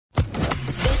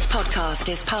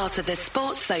podcast is part of the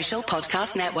Sports Social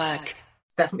Podcast Network.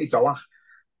 It's definitely Doha.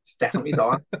 It's definitely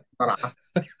Doha. Not asked.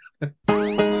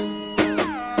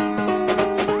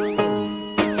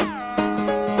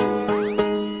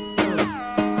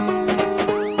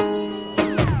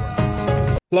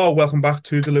 Hello, welcome back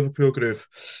to the Liverpool Groove.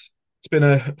 It's been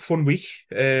a fun week.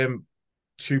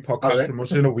 Two podcasts from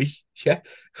us in a week. Yeah,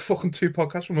 fucking two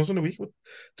podcasts from us in a week. We're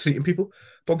treating people.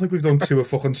 Don't think we've done two a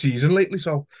fucking season lately,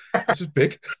 so this is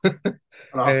big.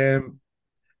 But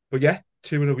yeah,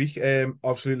 two in a week.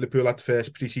 Obviously, Liverpool had the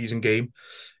first pre-season game.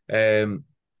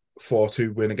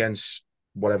 4-2 win against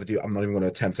whatever. I'm not even going to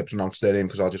attempt to pronounce their name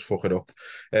because I'll just fuck it up.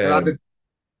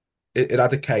 It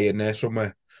had a K in there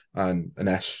somewhere and an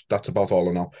S. That's about all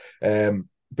I know.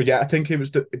 But yeah, I think it was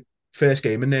the first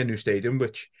game in their new stadium,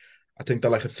 which I think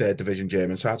they're like a third division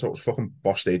German side, so it was fucking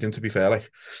boss stadium, to be fair. Like,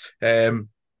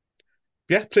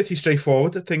 yeah, pretty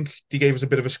straightforward. I think they gave us a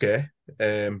bit of a scare.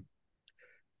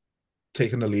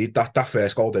 Taking the lead, that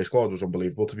first goal they scored was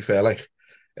unbelievable, to be fair. Like,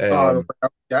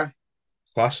 yeah,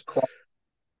 class.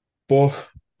 But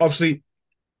obviously,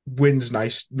 wins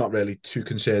nice. Not really too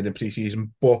concerned in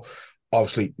pre-season, but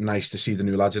obviously nice to see the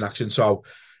new lads in action. So,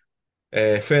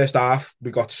 first half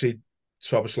we got to see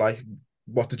Szoboszlai.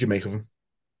 What did you make of him?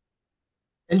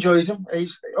 Enjoyed him.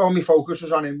 All my focus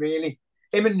was on him, really.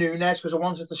 Him and Núñez, because I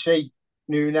wanted to see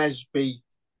Núñez be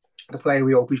the player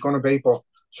we hope he's going to be, but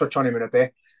touch on him in a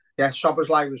bit. Yeah,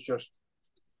 Szoboszlai was just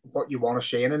what you want to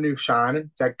see in a new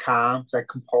signing. Dead calm, dead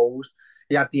composed.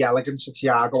 He had the elegance of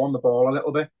Thiago on the ball a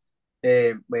little bit,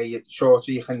 where you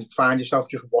can find yourself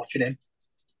just watching him.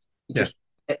 Just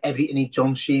everything he'd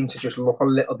done seemed to just look a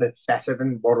little bit better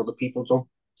than what other people done.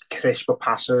 Crisper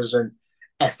passes and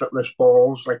effortless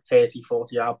balls, like 30,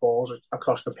 40-yard balls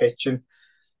across the pitch, and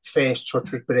first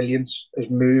touch was brilliant.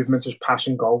 His movement, his pass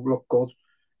and goal looked good.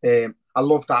 I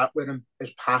love that with him,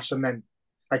 his pass, and then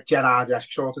like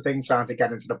Gerrard-esque sort of thing, trying to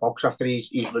get into the box after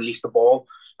he's released the ball.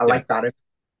 I like that.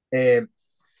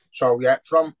 So yeah,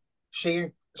 from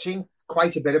seeing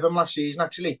quite a bit of him last season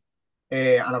actually,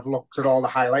 and I've looked at all the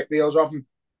highlight reels of him.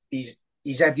 He's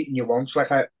everything you want,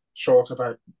 like a sort of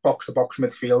a box-to-box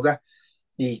midfielder.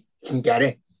 He can get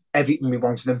it. Everything we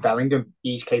wanted in Bellingham,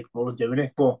 he's capable of doing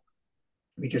it, but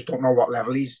we just don't know what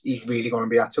level he's really going to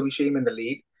be at till we see him in the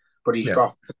league. But he's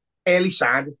got early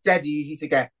signs. It's dead easy to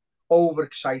get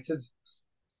overexcited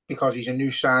because he's a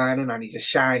new signing and he's a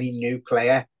shiny new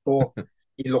player, but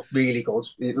he looked really good.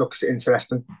 It looks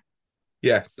interesting.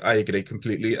 Yeah, I agree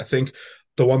completely. I think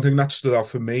the one thing that stood out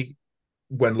for me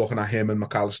when looking at him and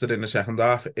Mac Allister in the second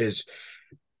half is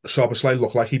Szoboszlai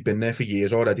looked like he'd been there for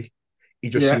years already. He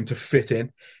just seemed to fit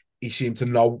in. He seemed to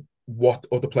know what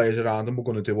other players around him were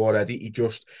going to do already.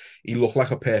 He looked like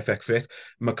a perfect fit.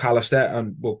 Mac Allister,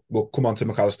 and we'll come on to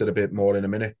Mac Allister a bit more in a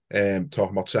minute,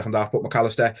 talking about the second half, but Mac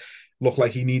Allister looked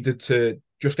like he needed to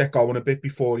just get going a bit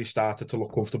before he started to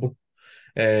look comfortable.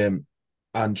 And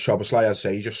Szoboszlai, as I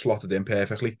say, he just slotted in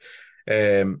perfectly.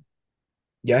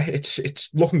 Yeah, it's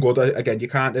looking good. Again, you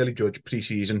can't really judge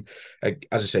pre-season.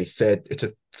 As I say,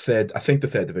 I think the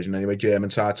third division anyway, German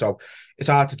side. So it's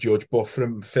hard to judge, but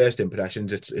from first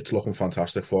impressions, it's looking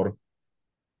fantastic for him.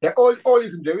 Yeah, all you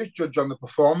can do is judge on the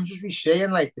performances we see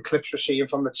and like the clips we're seeing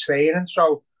from the training.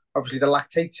 So obviously the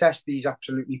lactate test, he's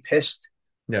absolutely pissed.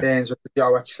 Yeah.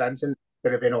 So at strength and a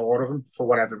bit of in awe of him for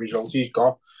whatever result he's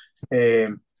got.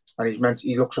 And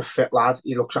he looks a fit lad.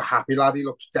 He looks a happy lad. He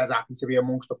looks dead happy to be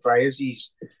amongst the players.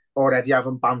 He's already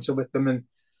having banter with them, and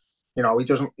you know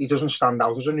he doesn't stand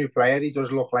out as a new player. He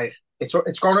does look like it's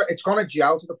gonna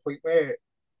gel to the point where,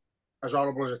 as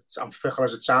horrible as and fickle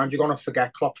as it sounds, you're gonna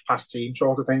forget Klopp's past team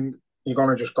sort of thing. You're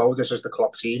gonna just go, this is the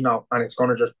Klopp team now, and it's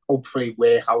gonna just hopefully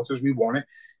work out as we want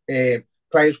it.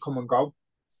 Players come and go,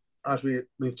 as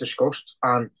we've discussed,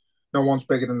 and no one's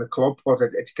bigger than the club. But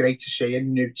it's great to see a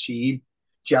new team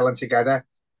gelling together.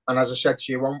 And as I said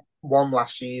to you one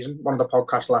last season, one of the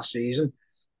podcasts last season,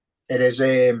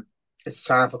 it's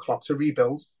time for Klopp to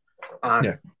rebuild,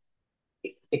 and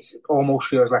it almost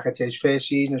feels like it's his first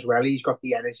season as well. He's got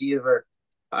the energy of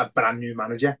a brand new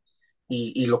manager.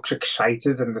 He looks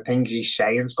excited, and the things he's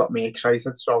saying's got me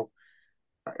excited. So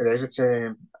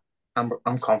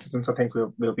I'm confident. I think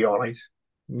we'll be all right.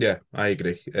 Yeah, I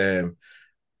agree.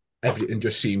 Everything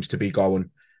just seems to be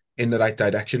going in the right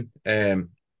direction.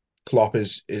 Klopp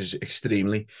is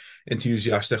extremely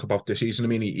enthusiastic about this season. I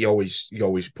mean, he always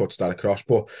puts that across,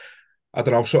 but I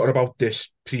don't know, something about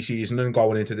this pre-season and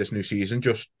going into this new season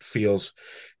just feels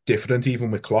different,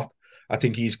 even with Klopp. I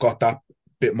think he's got that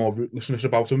bit more ruthlessness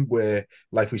about him, where,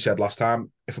 like we said last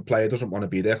time, if a player doesn't want to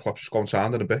be there, Klopp's just going to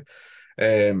sound in a bit.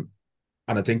 And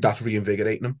I think that's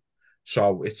reinvigorating him.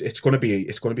 So it's going to be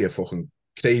a fucking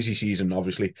crazy season.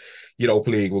 Obviously, Europa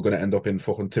League, we're going to end up in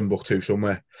fucking Timbuktu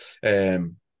somewhere.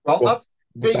 Well,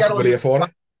 But you that's what we're here for.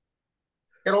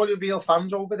 Get all your real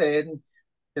fans over there, and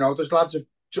there's lads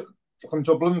from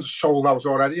Dublin's sold out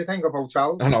already. I think of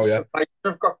hotels. I know, yeah.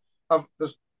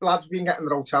 There's lads been getting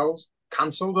their hotels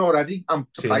cancelled already, and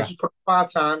the prices put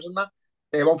 5 times and that.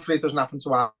 Hopefully it doesn't happen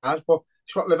to ours, but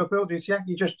it's what Liverpool do to you.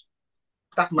 You just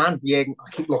that man, Jurgen, I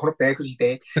keep looking up there because he's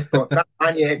there, but that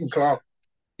man Jurgen Klopp,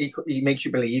 he makes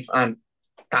you believe, and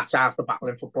that's half the battle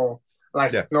in football.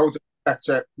 Like, no disrespect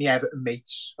to me Everton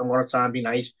mates, and want to try and be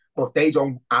nice, but they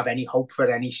don't have any hope for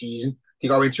any season. They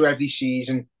go into every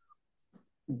season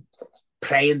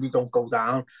praying they don't go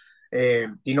down. They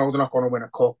know they're not going to win a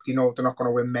cup. They know they're not going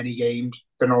to win many games.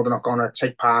 They know they're not going to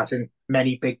take part in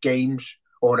many big games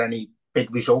or any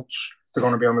big results. They're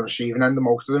going to be on the receiving end of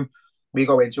most of them. We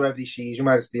go into every season,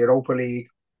 whether it's the Europa League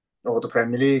or the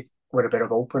Premier League, with a bit of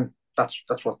hope, and that's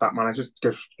what that manager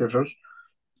gives us.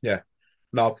 Yeah,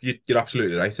 no, you're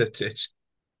absolutely right. It's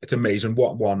amazing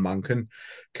what one man can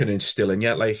instill in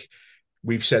you. Like,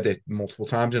 we've said it multiple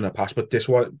times in the past, but this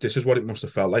is what it must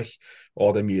have felt like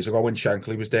all them years ago when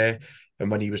Shankly was there, and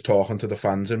when he was talking to the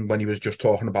fans, and when he was just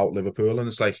talking about Liverpool. And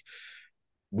it's like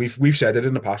we've said it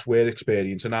in the past, we're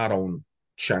experiencing our own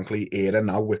Shankly era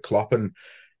now with Klopp, and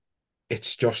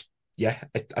it's just I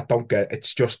don't get it.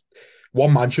 It's just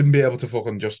one man shouldn't be able to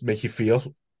fucking just make you feel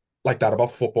like that about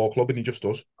the football club, and he just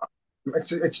does.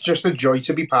 It's just a joy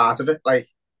to be part of it, like,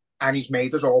 and he's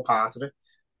made us all part of it.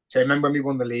 So I remember when we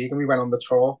won the league and we went on the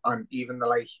tour, and even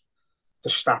the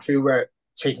staff who were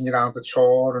taking you around the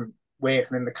tour and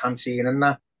working in the canteen and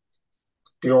that,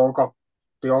 they all got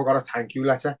a thank you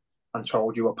letter and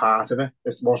told you were part of it.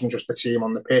 It wasn't just the team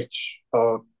on the pitch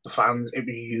or the fans; it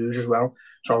was you as well.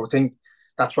 So I think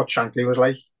that's what Shankly was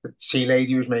like. The tea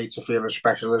lady was made to feel as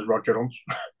special as Roger Hunt,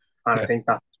 and I think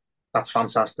that's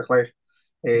fantastic. Like,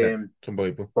 it's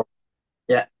unbelievable. But,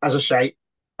 as I say,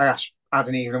 I asked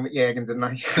Adam Egan with Jurgen, didn't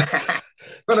I?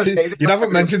 You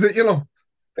haven't mentioned it,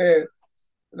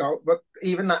 No, but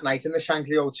even that night in the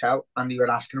Shankly Hotel, and they were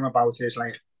asking him about his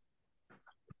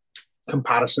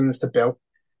comparisons to Bill,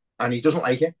 and he doesn't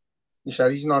like it. He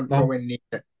said he's not nowhere near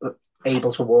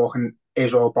able to walk in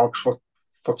his or Bob's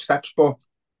footsteps, but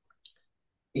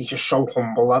he's just so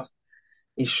humble, lad.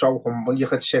 He's so humble. You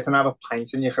could sit and have a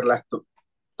pint, and you could let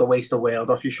the weight of the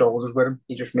world off your shoulders with him.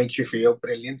 He just makes you feel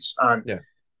brilliant, and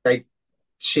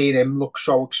seeing him look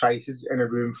so excited in a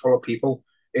room full of people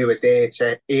who are there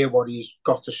to hear what he's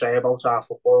got to say about our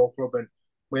football club and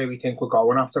where we think we're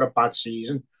going after a bad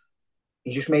season.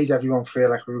 He just made everyone feel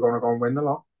like we were going to go and win the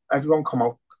lot. Everyone come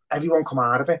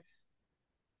out of it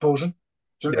buzzing.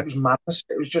 It was madness.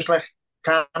 It was just like,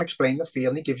 can't explain the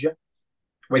feeling he gives you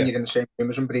when you're in the same room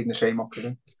as him, breathing the same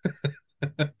oxygen.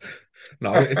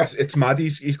 No, it's mad.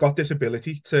 He's got this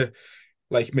ability to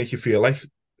make you feel like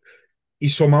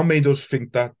he's somehow made us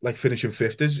think that finishing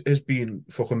fifth has been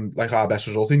fucking our best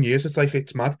result in years.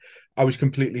 It's mad. I was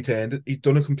completely turned. He's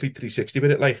done a complete 360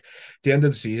 with it. The end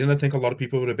of the season, I think a lot of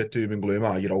people were a bit doom and gloom.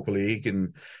 Europa League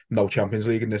and no Champions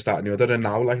League and this, that, and the other. And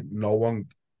now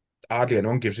hardly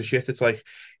anyone gives a shit. It's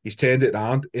he's turned it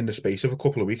around in the space of a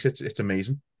couple of weeks. It's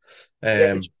amazing.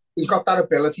 He's got that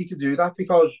ability to do that,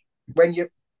 because when you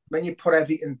put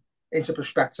everything into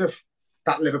perspective,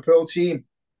 that Liverpool team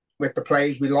with the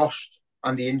players we lost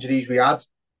and the injuries we had,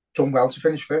 done well to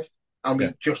finish fifth, and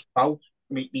we just about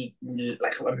we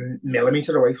like a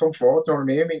millimetre away from fourth. You know what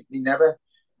I mean? We never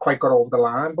quite got over the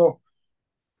line, but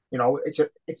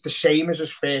it's the same as his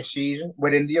first season.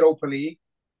 We're in the Europa League.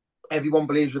 Everyone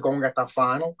believes we're going to get that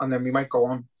final, and then we might go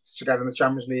on to get in the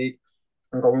Champions League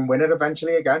and go and win it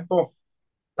eventually again. But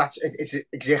it's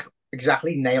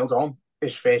exactly nailed on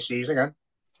his first season again.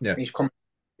 Yeah, he's come to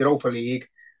the Europa League.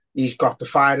 He's got the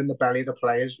fire in the belly of the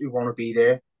players who want to be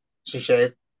there. So he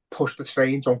says, push the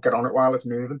train, don't get on it while it's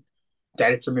moving.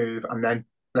 Get it to move, and then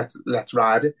let's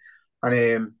ride it.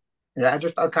 And I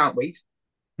can't wait.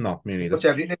 No, me neither. Puts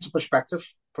everything into perspective.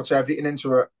 Puts everything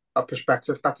into a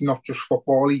perspective that's not just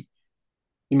football. He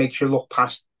makes you look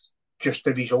past just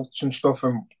the results and stuff,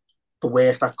 and the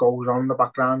work that goes on in the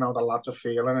background, how the lads are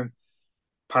feeling, and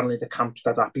apparently the camp's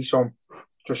dead happy, so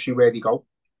just see where they go.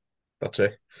 That's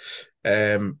it.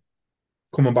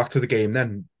 Coming back to the game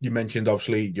then, you mentioned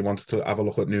obviously you wanted to have a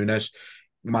look at Núñez.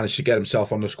 Managed to get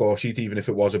himself on the score sheet, even if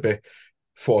it was a bit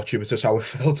fortuitous how it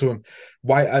fell to him.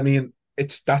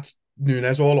 That's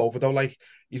Núñez all over though.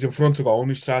 He's in front of goal and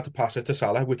he's tried to pass it to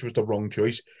Salah, which was the wrong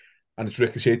choice, and it's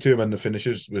ricocheted to him, and the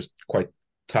finishes was quite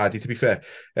tidy, to be fair.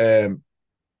 Do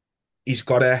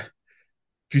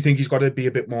you think he's got to be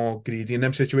a bit more greedy in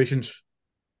them situations?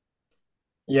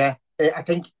 Yeah, I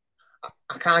think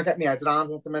I can't get my head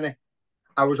around it at the minute.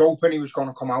 I was hoping he was going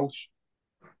to come out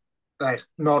like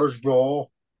not as raw,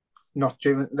 not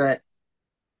doing the.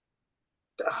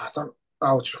 I don't know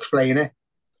how to explain it.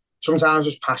 Sometimes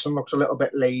his passing looks a little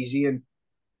bit lazy and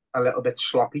a little bit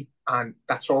sloppy, and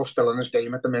that's all still in his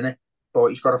game at the minute. But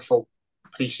he's got a full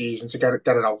pre-season to get it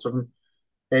out of him.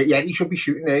 Yeah, he should be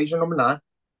shooting there. He's a number nine.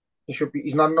 He should be.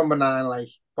 He's not a number nine like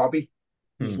Bobby.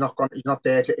 Hmm. He's not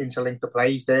there to interlink the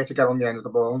play. He's there to get on the end of the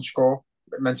ball and score.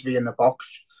 Meant to be in the box.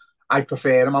 I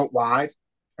prefer him out wide.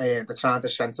 They're trying to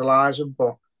centralise him,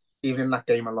 but even in that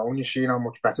game alone, you're seeing how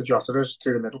much better Jota is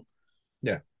through the middle.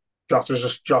 Yeah. Jota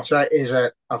is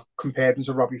I've compared him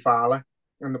to Robbie Fowler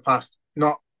in the past.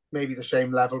 Not maybe the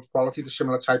same level of quality, the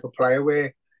similar type of player where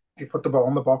if you put the ball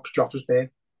in the box, Jota's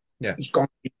there. Yeah. He's going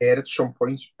to be there at some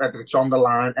point. Whether it's on the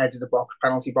line, edge of the box,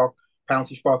 penalty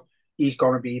spot, he's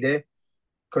going to be there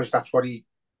because that's what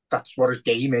his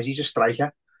game is. He's a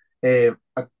striker. I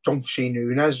don't see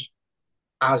Núñez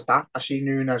as that. I see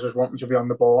Núñez as wanting to be on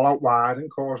the ball out wide and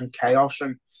causing chaos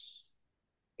and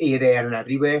here, there, and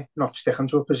everywhere, not sticking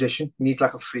to a position. He needs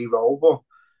like a free roll, but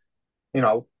you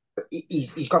know,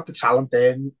 he's got the talent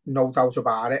there, no doubt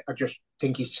about it. I just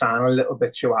think he's trying a little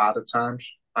bit too hard at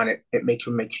times, and it makes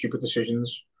him make stupid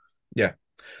decisions. Yeah.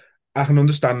 I can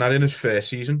understand that in his first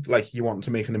season. Like, you want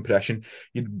to make an impression.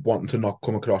 You want to not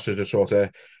come across as a sort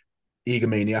of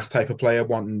egomaniac type of player,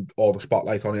 wanting all the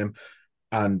spotlight on him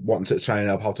and wanting to try and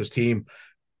help out his team.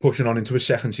 Pushing on into his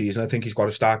second season, I think he's got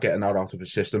to start getting that out of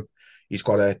his system. He's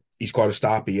got to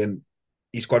start being,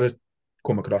 he's got to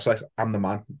come across like, I'm the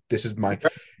man. This is my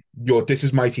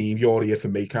team. You're here for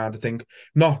me, kind of thing.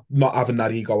 Not having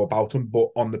that ego about him, but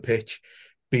on the pitch,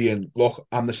 being, look,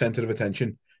 I'm the centre of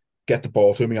attention. Get the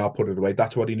ball to me, I'll put it away.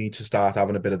 That's what he needs to start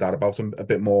having a bit of that about him, a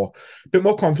bit more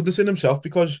confidence in himself,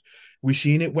 because we've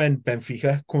seen it when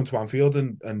Benfica come to Anfield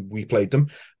and we played them,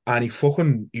 and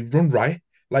he run riot.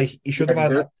 Like, he should have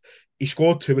had that. He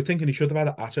scored two, I think, and he should have had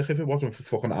an hat-trick if it wasn't for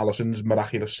fucking Alisson's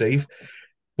miraculous save.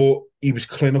 But he was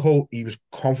clinical, he was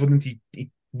confident, he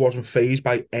wasn't fazed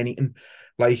by anything.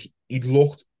 Like, he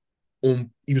was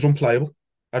unplayable.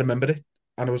 I remember it.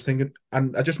 And I was thinking,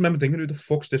 and I just remember thinking, who the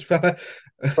fuck's this fella?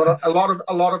 But a lot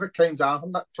of it came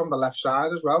down from the left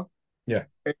side as well. Yeah,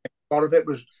 a lot of it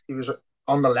was he was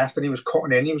on the left and he was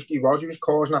cutting in. He was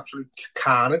causing absolute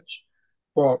carnage.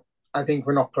 But I think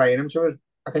we're not playing him to it.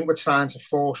 I think we're trying to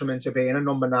force him into being a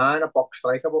number nine, a box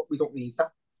striker, but we don't need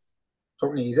that.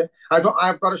 Don't need it.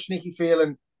 I've got a sneaky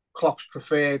feeling Klopp's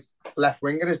preferred left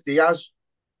winger is Diaz.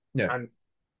 Yeah, and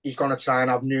he's going to try and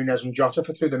have Núñez and Jota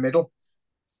for through the middle.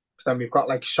 Then we've got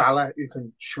like Salah who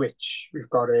can switch. We've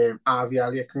got Harvey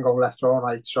Elliott can go left or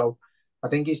right. So I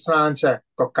think he's trying to.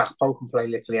 Got Gakpo can play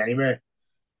literally anywhere,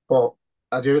 but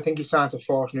I do think he's trying to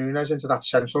force Núñez into that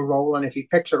central role. And if he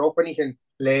picks it up and he can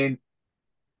learn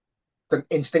the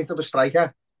instinct of a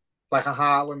striker, like a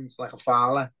Haaland, like a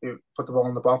Fowler, who put the ball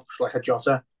in the box, like a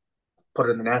Jota, put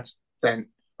it in the net, then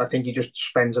I think he just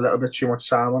spends a little bit too much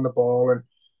time on the ball. And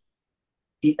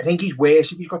I think he's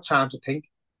worse if he's got time to think.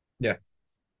 Yeah.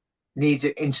 Needs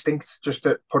an instinct just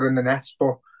to put in the net,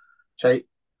 but say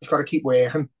he's got to keep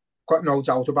working. Got no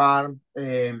doubt about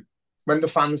him. When the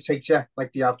fans take you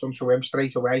like they have done to him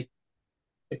straight away,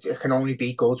 it can only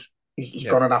be good. He's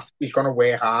gonna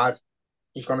work hard.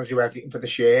 He's gonna do everything for the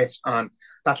shirt, and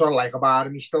that's what I like about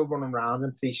him. He's still running around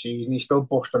in pre-season. He's still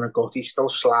busting a gut. He's still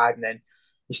sliding in.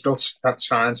 He's still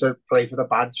trying to play for the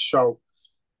badge. So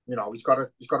he's got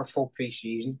a full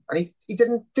pre-season, and he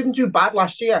didn't do bad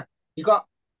last year. He got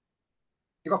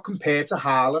compared to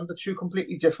Haaland, the two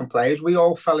completely different players. We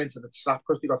all fell into the trap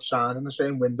because they got signed in the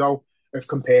same window of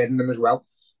comparing them as well.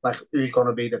 Like, who's going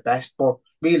to be the best? But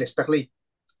realistically,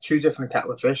 two different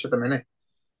kettle of fish at the minute.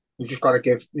 You've just got to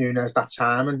give Núñez that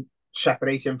time and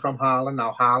separate him from Haaland.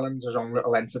 Now, Haaland's his own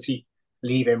little entity.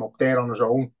 Leave him up there on his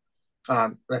own.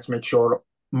 And let's make sure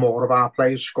more of our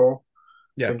players score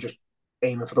than just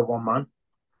aiming for the one man.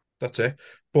 That's it.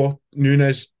 But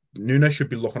Núñez should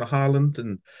be looking at Haaland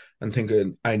and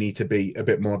thinking, I need to be a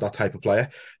bit more that type of player.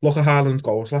 Look at Haaland's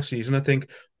goals last season. I think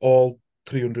all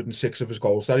 306 of his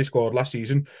goals that he scored last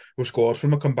season were scored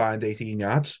from a combined 18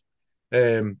 yards.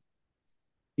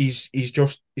 He's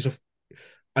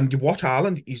and you watch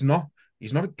Haaland, he's not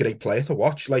a great player to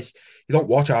watch. Like, you don't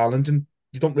watch Haaland and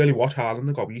you don't really watch Haaland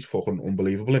and go, he's fucking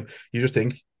unbelievable. You just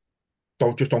think,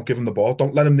 don't give him the ball.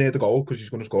 Don't let him near the goal because he's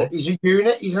going to score. He's a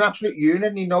unit. He's an absolute unit,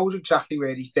 and he knows exactly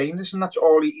where he's dangerous, and that's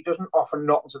all. He doesn't offer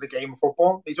nothing to the game of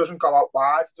football. He doesn't go out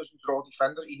wide. He doesn't draw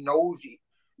defenders. He knows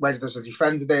whether there's a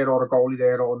defender there or a goalie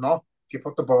there or not. If you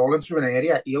put the ball into an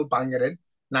area, he'll bang it in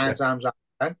 9 times out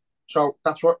of 10. So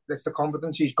that's the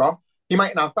confidence he's got. He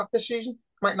mightn't have that this season.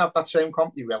 Might not have that same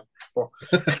comp. He will, but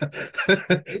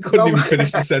couldn't even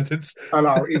finish the sentence. I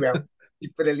know he will.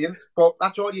 He's brilliant, but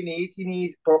that's all you need.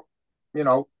 But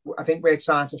I think we're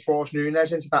trying to force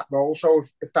Nunes into that role. So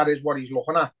if that is what he's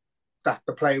looking at, that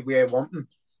the player we're wanting,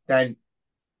 then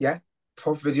yeah,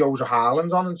 put videos of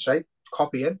Haaland on and say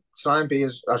copy him, try and be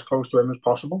as close to him as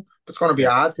possible. But it's going to be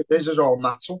hard because this is all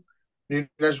natural. Nunes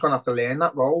is going to have to learn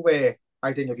that role. Where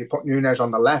I think if you put Nunes on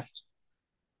the left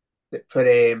for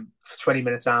 20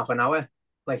 minutes, half an hour,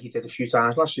 like he did a few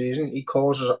times last season, he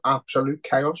causes absolute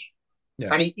chaos.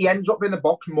 Yeah. And he ends up in the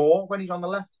box more when he's on the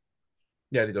left.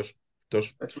 Yeah, he does.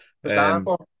 It's there's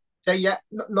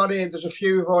a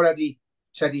few who've already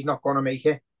said he's not going to make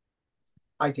it.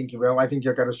 I think he will. I think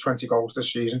he'll get us 20 goals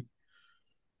this season.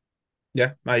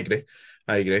 Yeah, I agree.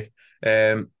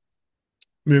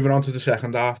 Moving on to the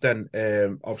second half then,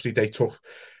 obviously they took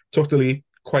the lead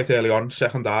quite early on,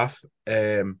 second half.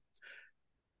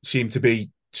 Seemed to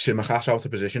be Tsimikas out of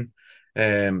position.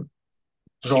 There's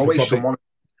always someone.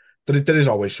 There is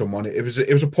always someone. It was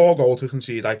a poor goal to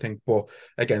concede, I think, but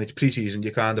again, it's pre-season,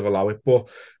 you kind of allow it. But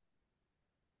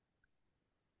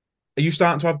are you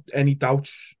starting to have any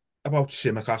doubts about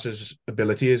Tsimikas'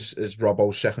 ability as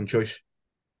Robbo's second choice?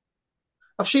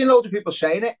 I've seen loads of people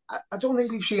saying it. I don't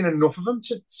think we've seen enough of him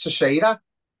to say that.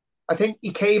 I think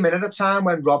he came in at a time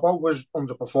when Robbo was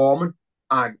underperforming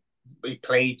and he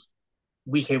played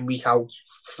week in, week out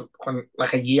for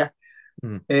like a year.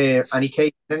 And he came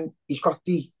in, he's got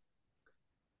the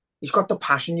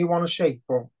passion you want to see,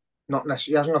 but not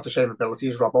necessarily, he hasn't got the same ability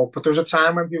as Robbo. But there was a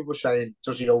time when people were saying,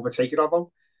 does he overtake Robbo?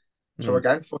 So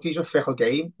again, footy's a fickle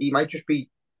game. He might just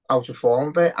be out of form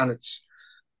a bit, and it's,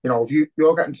 if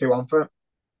you're getting 2-1 for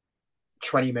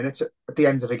 20 minutes at the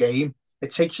end of a game, it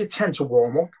takes you 10 to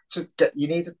warm up. You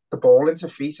need the ball into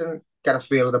feet and get a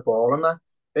feel of the ball and that.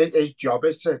 His job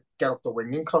is to get up the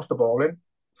wing and cross the ball in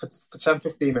for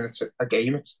 10-15 minutes a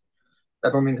game.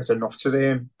 I don't think it's enough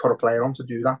to put a player on to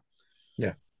do that.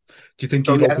 Yeah. Do you think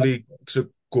the Europa League's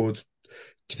good?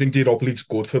 Do you think the Europa League's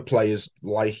good for players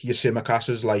like your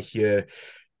Tsimikas, like your,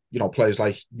 players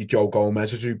like your Joe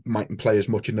Gomez, who mightn't play as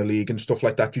much in the league and stuff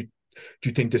like that? Do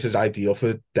you think this is ideal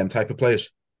for them type of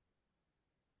players?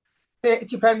 It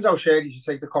depends how serious you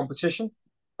take the competition.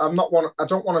 I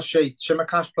don't want to see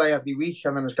Tsimikas play every week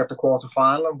and then it's got the quarter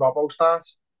final and Robbo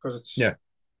starts, because it's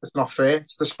not fair.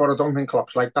 It's the sport. I don't think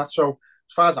Klopp's like that. So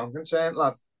as far as I'm concerned,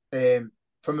 lad,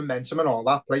 for momentum and all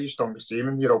that, play your strongest team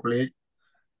in Europa League.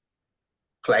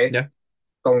 Play it,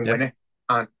 go and win it,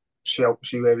 and see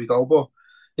where we go. But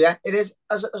yeah, it is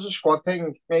as a squad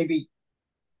thing. Maybe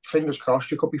fingers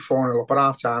crossed, you could be 4-0 up at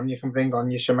half time. You can bring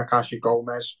on your Tsimikas, your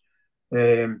Gomez,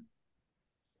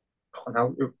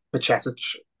 Bajcetic,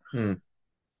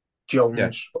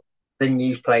 Jones. Bring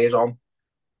these players on,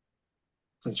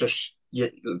 and just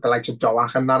the likes of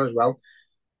Doak and that as well.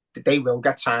 They will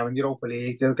get time in the Europa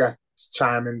League. They'll get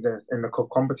time in the cup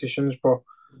competitions. But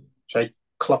say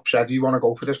Klopp said, we want to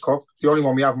go for this cup. It's the only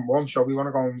one we haven't won, so we want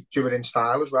to go and do it in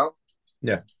style as well.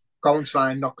 Yeah. Go and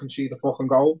try and not concede the fucking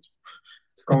goal.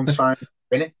 Go and try and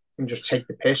win it and just take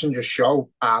the piss and just show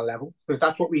our level. Because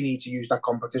that's what we need to use that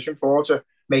competition for, to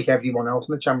make everyone else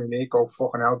in the Champions League go,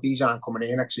 fucking hell, these aren't coming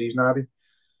here next season, are they?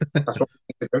 That's what we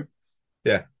need to do.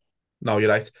 Yeah. No, you're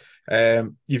right.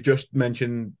 You've just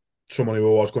mentioned someone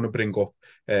who I was going to bring up,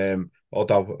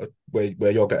 although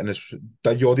where you're getting this,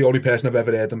 that you're the only person I've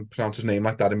ever heard him pronounce his name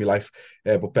like that in my life,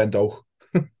 but Ben Doak.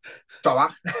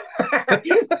 Doak.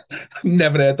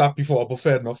 Never heard that before, but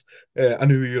fair enough. I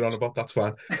knew who you were on about, that's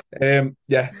fine. Ben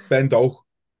Doak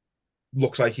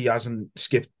looks like he hasn't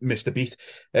missed a beat.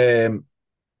 I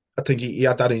think he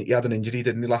had an injury,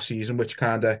 didn't he, last season, which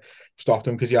kind of stopped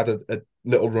him, because he had a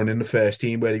little run in the first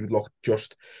team where he looked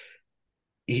just...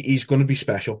 He's going to be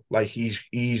special. Like, he's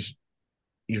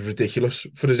ridiculous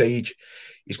for his age.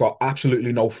 He's got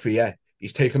absolutely no fear.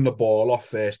 He's taking the ball off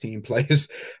first team players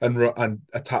and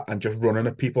attack and just running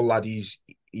at people, lad. He's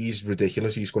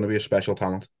ridiculous. He's going to be a special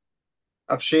talent.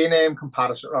 I've seen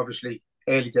comparison, obviously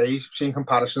early days. I've seen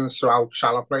comparisons to how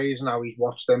Salah plays and how he's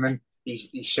watched him, and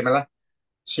he's similar.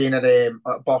 Seen at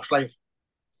Bosch Life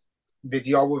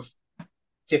video of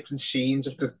different scenes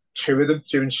of the two of them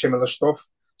doing similar stuff,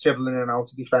 dribbling in and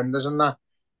out of defenders and that.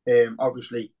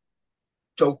 Obviously,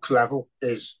 Doak's level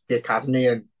is the academy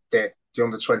and the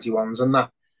under 21s and that,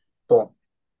 but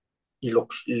he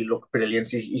looks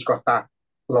brilliant. He's got that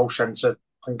low centre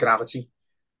and gravity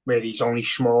where he's only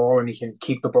small and he can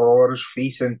keep the ball at his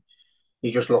feet, and he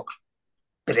just looks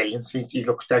brilliant. He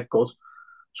looks dead good.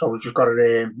 So we've just got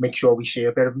to make sure we see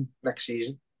a bit of him next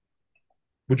season.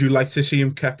 Would you like to see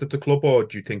him kept at the club, or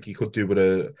do you think he could do with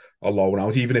a loan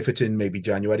out, even if it's in maybe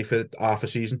January for half a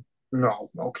season? No,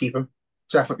 keep him.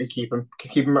 Definitely keep him.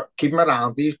 Keep him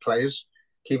around these players.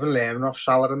 Keep him learning off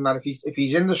Salah and that. If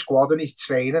he's in the squad and he's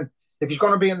training, if he's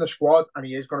going to be in the squad and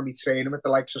he is going to be training with the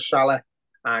likes of Salah,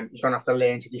 and he's going to have to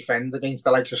learn to defend against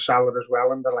the likes of Salah as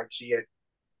well, and the likes of your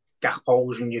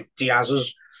Gakpos and your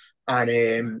Diaz's,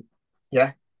 and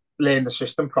yeah, learn the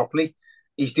system properly.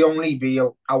 He's the only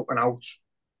real out and out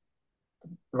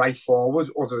right forward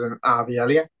other than Harvey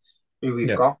Elliott, who we've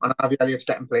Yeah, got, and Harvey Elliott's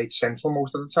getting played central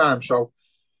most of the time. So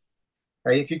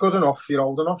hey, if you're good enough, you're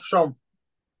old enough. So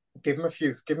give him a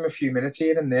few minutes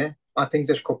here and there. I think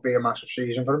this could be a massive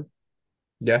season for him.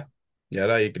 yeah, yeah.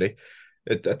 I agree.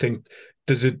 I think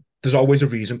there's always a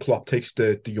reason Klopp takes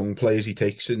the young players he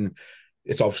takes, and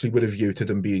it's obviously with a view to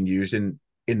them being used in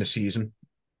the season.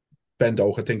 Ben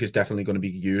Doak, I think, is definitely going to be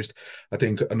used. I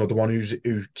think another one who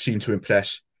seemed to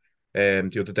impress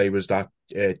the other day was that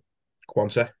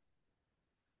Quansah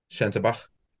centre back.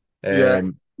 Yeah,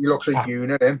 he looks a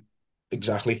unit, him.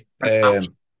 Exactly.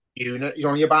 Unit. He's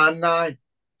only about 9.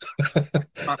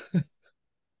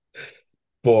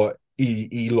 But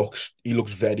he looks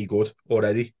very good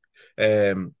already.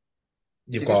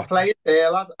 You've got just play it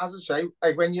there, lad. As I say,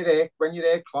 like when you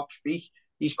hear Klopp speak,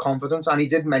 he's confident, and he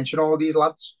did mention all these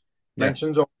lads. Yeah.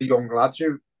 Mentions all the young lads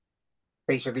who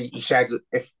basically he said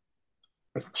if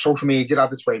social media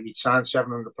had its way, we'd sign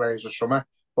 700 players a summer.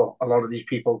 But a lot of these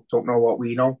people don't know what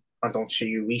we know and don't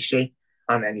see who we see.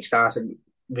 And then he started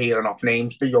reeling off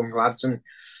names, the young lads, and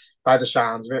by the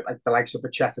sounds of it, like the likes of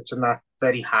Bajcetic and that,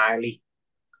 very highly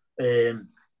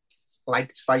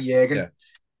liked by Jurgen. Yeah.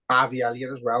 Harvey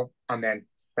Elliott as well, and then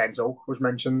Ben Doak was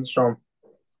mentioned. So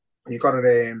you've got it.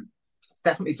 It's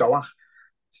definitely Doak.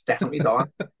 It's definitely Doak.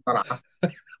 Not asked.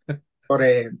 But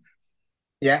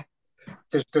yeah,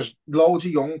 there's loads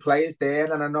of young players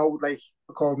there, and I know, like,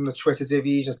 we call them the Twitter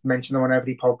divvies. Just mention them on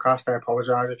every podcast. I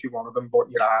apologise if you're one of them, but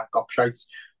you're gobshites.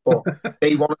 But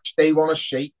they want to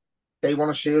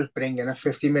see us bring in a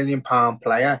 £50 million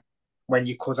player when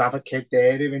you could have a kid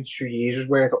there who in 2 years is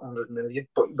worth 100 million.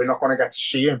 But we're not going to get to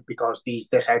see him because these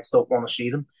dickheads don't want to see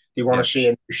them. They want to see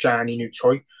a new shiny new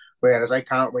toy. Whereas I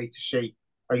can't wait to see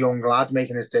a young lad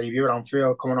making his debut at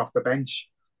Anfield, coming off the bench,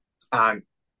 and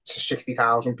to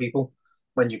 60,000 people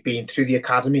when you've been through the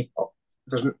academy.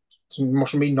 There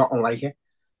mustn't be nothing like it.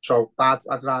 So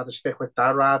I'd rather stick with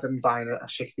that rather than buying a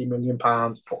 £60 million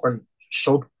fucking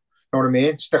sub. You know what I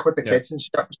mean? Stick with the kids and see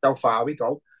how far we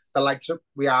go. The likes of,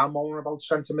 we are moaning about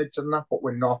centre mids and that, but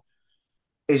we're not.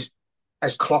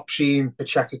 As Klopp seeing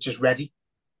Bajcetic is ready?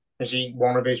 Is he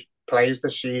one of his players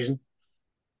this season?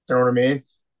 You know what I mean?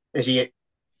 Is he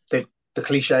the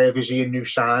cliche of is he a new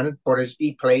signing? But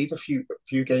he played a few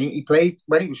games. He played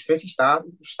when he was fit. He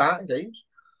starting games.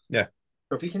 Yeah.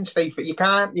 So if he can stay fit, you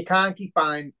can't keep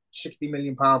buying £60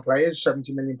 million players,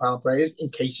 £70 million players in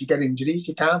case you get injuries.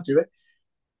 You can't do it.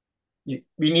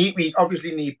 We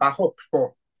obviously need backups,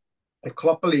 but if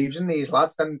Klopp believes in these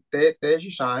lads, then there's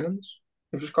your signings.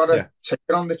 You've just got to take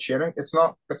it on the chin. It's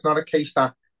not a case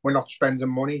that we're not spending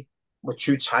money, we're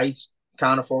too tight,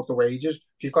 can't afford the wages.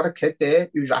 If you've got a kid there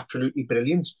who's absolutely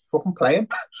brilliant, fucking play him.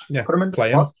 Yeah, put him in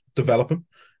play him, develop him.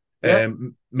 Yeah.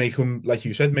 Make him, like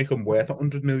you said, make him worth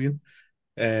 100 million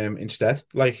instead.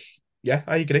 Like, yeah,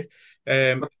 I agree.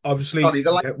 Obviously,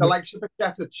 the likes of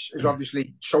Bajcetic is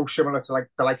obviously so similar to like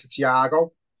the likes of Thiago.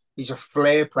 He's a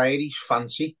flair player, he's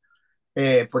fancy,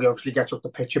 but he obviously gets up the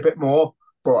pitch a bit more.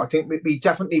 But I think we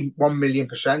definitely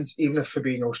 1,000,000%, even if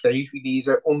Fabinho stays, we need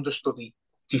an understudy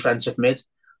defensive mid.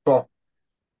 But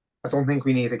I don't think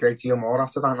we need a great deal more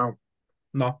after that now.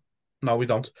 No, we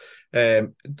don't.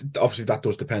 Obviously, that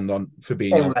does depend on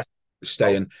Fabinho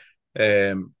staying,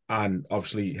 and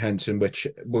obviously Henson, which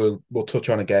we'll touch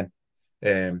on again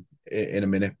in a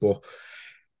minute. But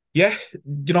yeah,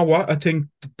 you know what? I think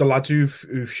the lads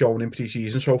who've shown in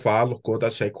pre-season so far look good.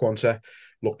 I'd say Quansah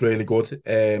looked really good.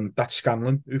 That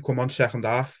Scanlon who come on second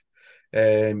half,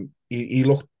 he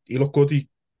looked good. He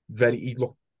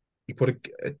put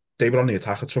they were on the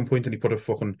attack at some point and he put a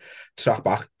fucking track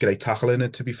back, great tackle in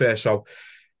it, to be fair. So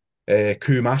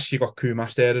Kumas, you got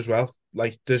Kumas there as well.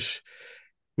 Like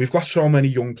we've got so many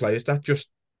young players that just,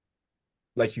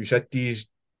 like you said,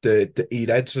 the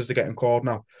E-Reds, as they're getting called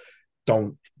now,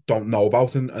 don't know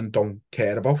about and don't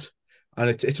care about. And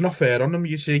it's not fair on them.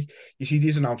 You see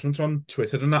these announcements on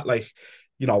Twitter and that, like,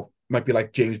 you know, might be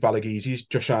like James Balagizi's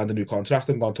just signed a new contract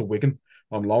and gone to Wigan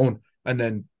on loan, and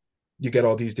then you get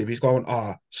all these divvies going,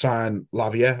 sign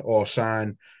Lavia or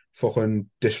sign fucking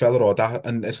this fella or that.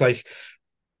 And it's like,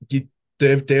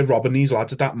 they're robbing these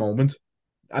lads at that moment.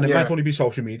 And it might only be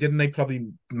social media and they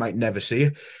probably might never see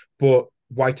it. But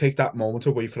why take that moment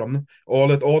away from them? All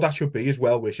that should be is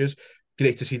well wishes.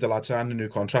 Great to see the lad sign a new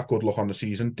contract. Good luck on the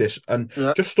season. Just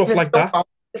stuff like that.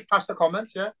 Just past the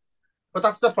comments, yeah. But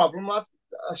that's the problem, lad.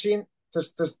 I've seen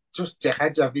there's just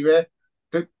dickheads everywhere.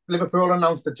 Liverpool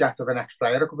announced the death of an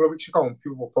ex-player a couple of weeks ago, and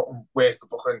people were putting where's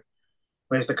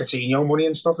the Coutinho money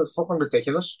and stuff. It's fucking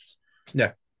ridiculous.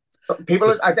 Yeah.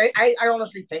 People, I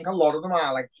honestly think a lot of them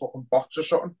are like fucking bots or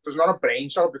something. There's not a brain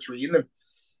cell between them.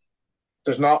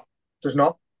 There's not.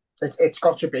 It's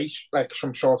got to be like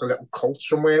some sort of little cult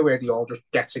somewhere where they all just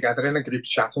get together in a group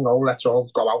chat and let's all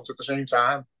go out at the same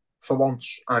time for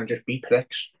once and just be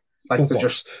pricks. Like they're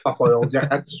just spoiled your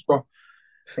heads. But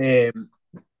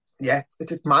yeah,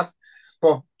 it's mad.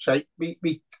 But say we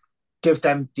give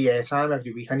them the airtime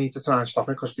every week. I need to try and stop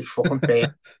it because they fucking pay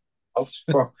out.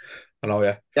 But I know,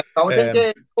 yeah. I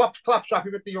think Klopp's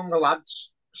happy with the younger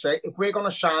lads. Say if we're going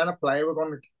to sign a player, we're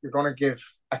going to give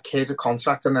a kid a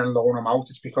contract and then loan him out.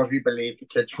 It's because we believe the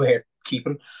kid's worth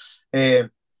keeping. And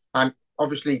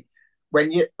obviously,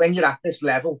 when you're at this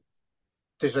level,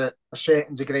 there's a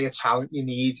certain degree of talent you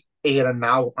need here and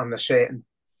now, and a certain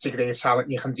degree of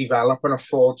talent you can develop and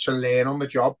afford to learn on the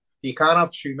job. You can't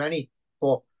have too many,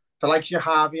 but the likes of your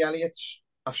Harvey Elliott's,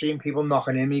 I've seen people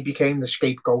knocking him. He became the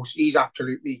scapegoat. He's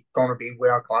absolutely going to be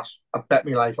world class. I bet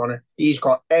my life on it. He's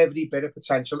got every bit of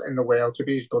potential in the world to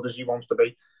be as good as he wants to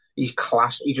be. He's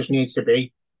class. He just needs to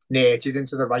be nurtured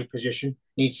into the right position.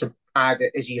 Needs to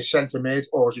either, is he a centre mid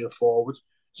or is he a forward? Is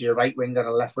he a right winger,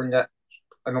 a left winger,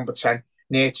 a number 10?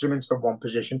 Nurture him into the one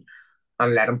position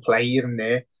and let him play here and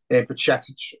there. But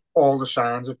Chetic, all the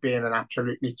signs of being an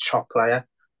absolutely top player.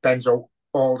 Benzo,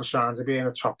 all the signs of being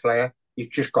a top player. You've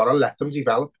just got to let them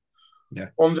develop. Yeah.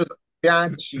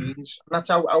 Behind the scenes. And that's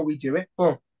how we do it.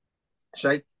 But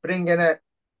say, bring in a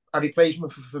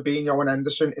replacement for Fabinho and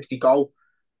Henderson if they go,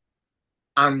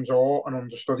 or an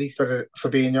understudy for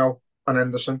Fabinho and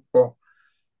Henderson. But,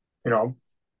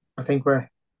 I think the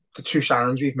two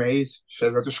signs we've made,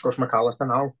 so we'll discuss McAllister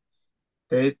now.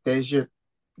 There's your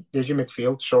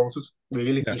midfield sorted,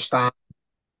 really.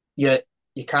 Yeah.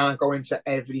 You can't go into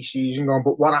every season going,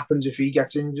 but what happens if he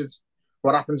gets injured?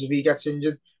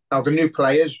 Now, the new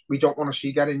players, we don't want to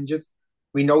see get injured.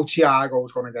 We know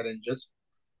Thiago's going to get injured.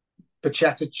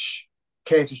 Pacetic,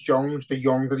 Curtis Jones, the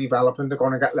young, the developing, they're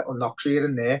going to get little knocks here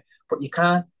and there. But you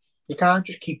can't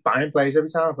just keep buying players every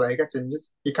time a player gets injured.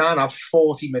 You can't have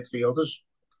 40 midfielders.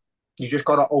 You just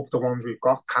got to hope the ones we've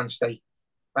got can stay,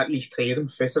 at least 3 of them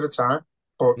fit at a time.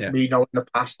 But we know in the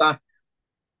past that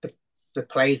the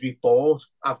players we've bought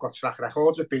have got track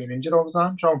records of being injured all the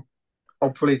time. So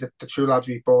hopefully the two lads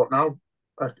we've bought now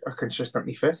are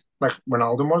consistently fit, like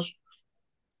Ronaldo was.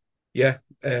 Yeah,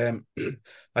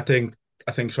 I think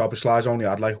Szoboszlai's only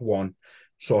had like one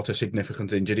sort of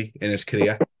significant injury in his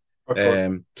career.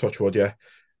 Touch wood, yeah.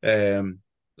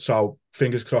 So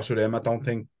fingers crossed with him. I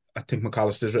think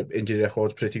McAllister's injury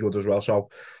record's pretty good as well. So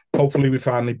hopefully we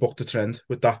finally bucked the trend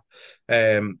with that.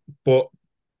 But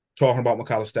talking about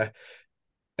McAllister,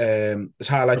 his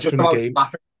highlights from the game.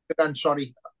 Then,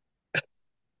 sorry.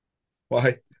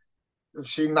 Why? I've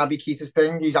seen Naby Keita's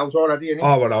thing. He's out already, isn't he?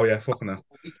 Oh, well, yeah, fucking hell.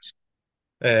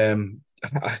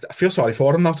 I feel sorry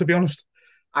for him now, to be honest.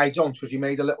 I don't, because he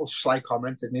made a little slight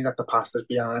comment, didn't he, that the pasta's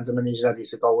behind him and he's ready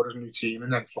to go with his new team,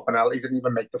 and then fucking hell, he didn't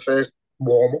even make the first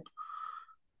warm-up.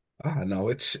 I know,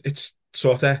 it's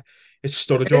sort of, it's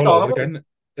Sturridge all over again.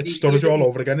 It's Sturridge all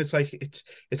over again. It's like,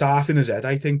 it's half in his head,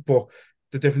 I think, but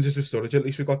the difference is with Sturridge, at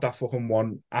least we got that fucking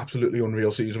one absolutely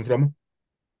unreal season from him.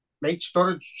 Mate,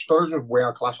 Sturridge was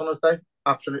world class on his day.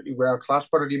 Absolutely world class.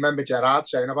 But I remember Gerrard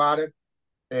saying about him,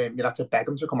 you had to beg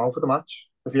him to come out for the match.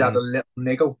 If he had a little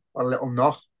niggle or a little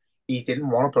knock, he didn't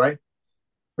want to play,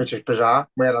 which is bizarre.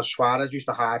 Whereas Suarez used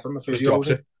to hide from the physio.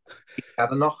 He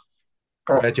had a knock.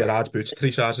 Gerrard's boots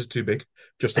 3 sizes too big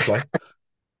just to play.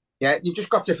 Yeah, you've just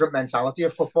got different mentality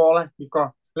of footballer. You've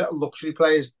got little luxury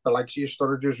players, the likes of your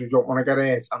Sturridges who don't want to get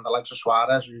hurt, and the likes of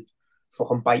Suarez who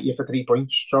fucking bite you for 3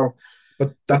 points. So,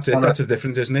 but that's it. That's the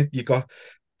difference, isn't it? You got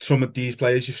some of these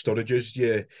players, your Sturridges,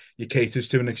 your Keita's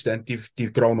to an extent.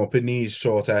 They've grown up in these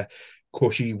sort of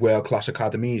cushy world class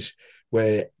academies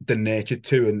where they're nurtured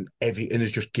to, and everything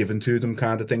is just given to them,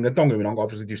 kind of thing. And don't get me wrong,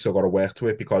 obviously you've still got to work to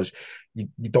it because you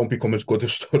don't become as good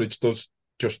as Sturridge does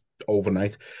just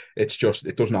overnight. It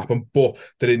doesn't happen. But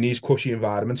they're in these cushy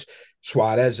environments.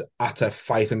 Suarez had to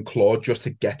fight and claw just to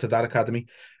get to that academy,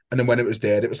 and then when it was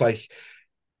there, it was like,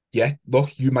 yeah,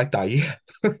 look, you might die here.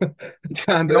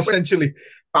 And essentially,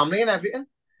 family and everything.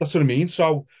 That's what I mean.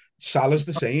 So Salah's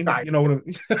the same, you know what I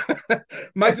mean?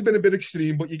 Might have been a bit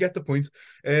extreme, but you get the point.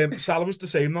 Salah was the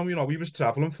same though, you know, he was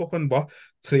travelling fucking,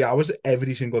 3 hours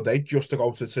every single day just to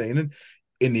go to training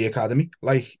in the academy,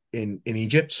 like in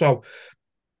Egypt. So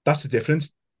that's the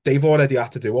difference. They've already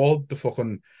had to do all the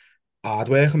fucking hard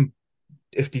work, and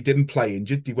if they didn't play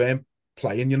injured, they weren't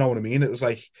playing, you know what I mean? It was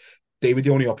like they were the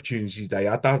only opportunities they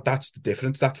had. That's the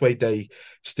difference. That's why they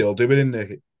still do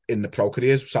it in the pro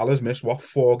careers. Salah's missed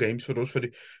 4 games for us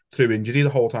through injury the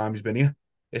whole time he's been here.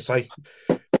 It's like,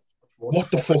 what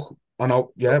the fuck? I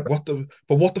know, yeah. What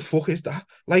the fuck is that?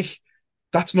 Like,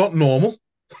 that's not normal.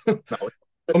 No,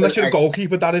 Unless you're a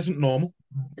goalkeeper, that isn't normal.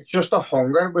 it's just a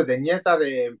hunger within you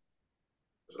that,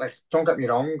 like, don't get me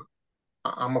wrong,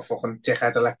 I'm a fucking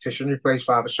dickhead electrician who plays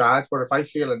for the sides, but if I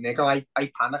feel a niggle, I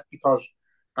panic because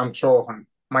I'm talking,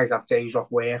 might have days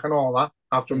off work and all that.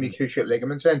 I've done my cruciate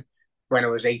ligaments in when I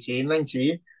was 18,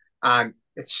 19, and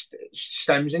it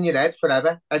stems in your head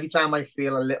forever. Every time I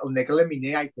feel a little niggle in my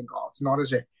knee, I think, oh, it's not,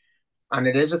 is it? And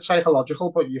it's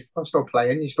psychological, but you can still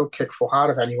play and you still kick fuck out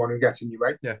of anyone who gets in your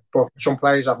way. Yeah. But some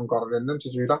players haven't got it in them to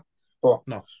do that. But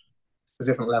no, a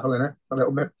different level, innit? A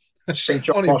little bit. St.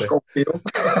 John Only a Bosco Field.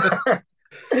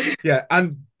 Yeah,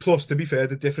 and plus, to be fair,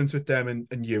 the difference with them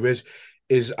and you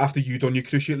is after you done your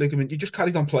cruciate ligament, you just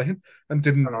carried on playing and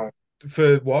didn't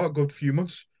for a good few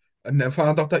months, and then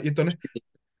found out that you'd done it.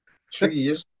 2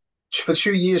 years. For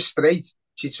 2 years straight,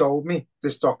 she told me,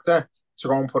 this doctor, to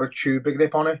go and put a tuber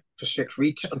grip on it for 6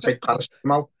 weeks and take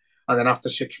paracetamol. And then after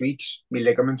 6 weeks, my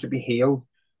ligament would be healed.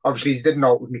 Obviously, he didn't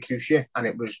know it was my cruciate, and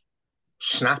it was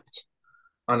snapped.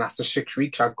 And after 6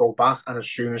 weeks, I'd go back, and as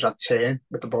soon as I'd turn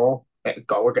with the ball, it'd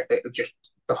go again. It was just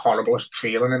the horriblest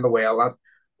feeling in the world, lad.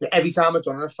 Every time I'd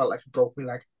done it, I felt like it broke my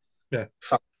leg. Yeah.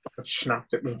 Felt like it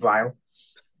snapped. It was vile.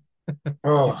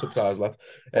 Oh, Not surprised, lad.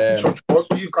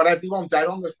 You've got everyone dead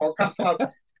on this podcast,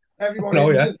 lad. Everyone. No,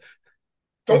 yeah.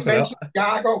 Don't mention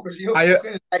Thiago because he'll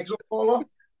fucking legs will fall off.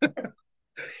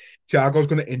 Thiago's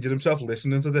going to injure himself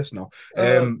listening to this now.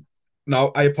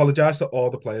 No, I apologise to all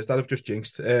the players that have just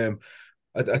jinxed.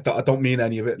 I don't mean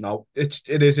any of it now.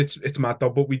 It's mad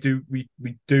though, but we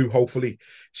do hopefully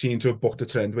seem to have booked a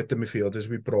trend with the midfielders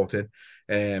we brought in.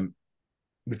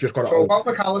 We've just got to. So about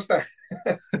McAllister.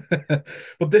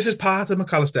 But this is part of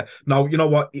McAllister. Now, you know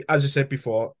what? As I said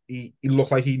before, he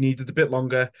looked like he needed a bit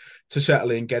longer to settle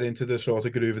in, get into the sort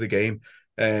of groove of the game.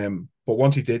 But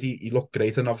once he did, he looked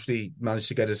great and obviously managed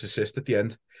to get his assist at the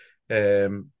end.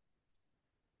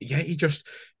 Yeah, he just.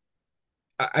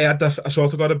 I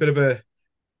sort of got a bit of a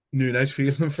Núñez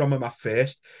feeling from him at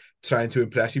first, trying to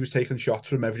impress. He was taking shots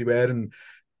from everywhere and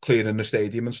clearing the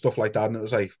stadium and stuff like that, and it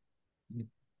was like,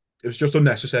 it was just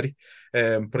unnecessary.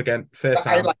 But again, first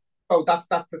time. That's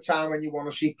the time when you want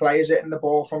to see players hitting the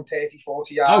ball from 30,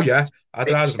 40 yards. Oh yeah,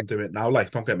 I'd rather them do it now. Like,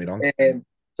 don't get me wrong. The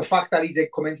fact that he did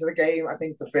come into the game, I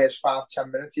think the first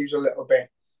 5-10 minutes he was a little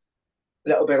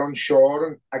bit unsure.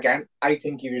 And again, I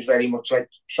think he was very much like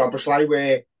Szoboszlai,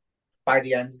 where by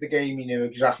the end of the game, he knew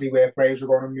exactly where players were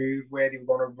going to move, where they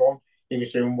were going to run. He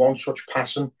was doing one such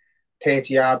passing,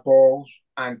 30-yard balls,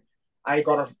 and I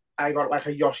got like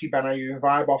a Yossi Benayoun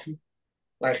vibe off him,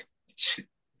 like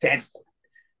dead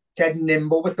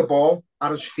nimble with the ball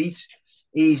at his feet.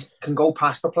 He can go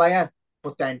past the player,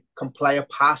 but then can play a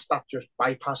pass that just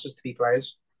bypasses 3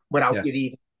 players without you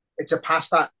even. It's a pass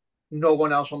that no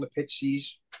one else on the pitch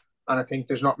sees. And I think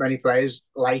there's not many players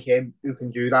like him who can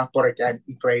do that. But again,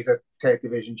 he played at third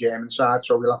division German side,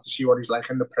 so we'll have to see what he's like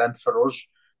in the Prem for us.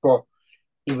 But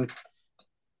he was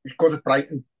good at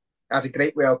Brighton, had a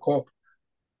great World Cup.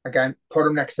 Again, put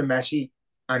him next to Messi,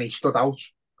 and he stood out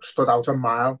a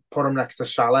mile. Put him next to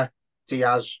Salah,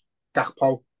 Diaz,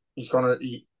 Gakpo. He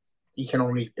can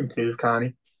only improve, can't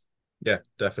he? Yeah,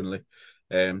 definitely.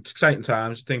 It's exciting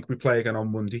times. I think we play again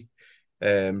on Monday,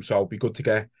 so it'll be good to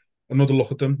get another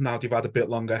look at them now they've had a bit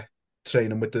longer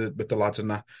training with the lads and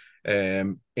that,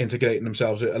 integrating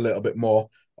themselves a little bit more.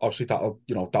 Obviously, that'll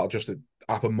just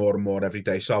happen more and more every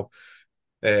day. So,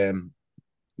 yeah,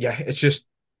 it's just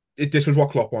this was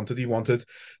what Klopp wanted. He wanted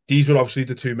these were obviously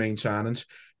the 2 main signings.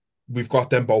 We've got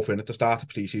them both in at the start of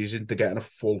pre-season. They're getting a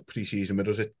full pre-season with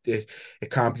us. It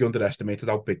can't be underestimated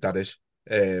how big that is.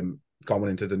 Going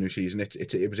into the new season,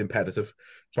 it was imperative.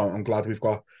 So I'm glad we've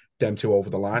got them 2 over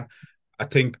the line. I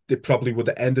think they probably would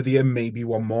have ended the year, maybe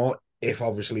one more, if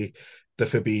obviously the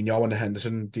Fabinho and the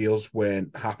Henderson deals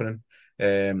weren't happening.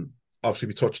 Obviously,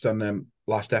 we touched on them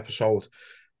last episode.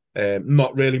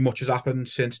 Not really much has happened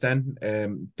since then.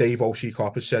 Dave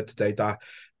O'Seacop has said today that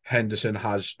Henderson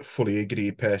has fully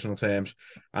agreed personal terms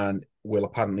and will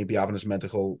apparently be having his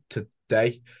medical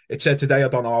today. It said today. I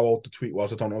don't know how old the tweet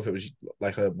was. I don't know if it was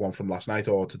like a one from last night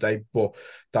or today, but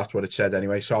that's what it said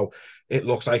anyway. So it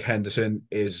looks like Henderson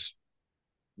is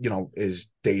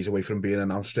days away from being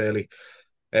announced, really.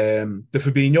 The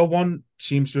Fabinho one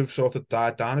seems to have sort of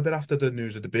died down a bit after the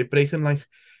news of the bid breaking. Like,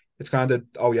 it's kind of,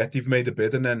 oh yeah, they've made a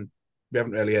bid, and then we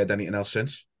haven't really heard anything else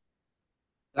since.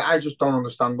 I just don't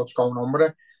understand what's going on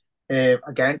with it.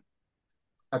 Again,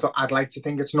 I'd like to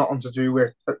think it's nothing to do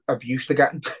with abuse they're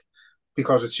getting,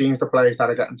 because it seems the players that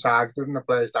are getting targeted and the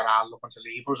players that are looking to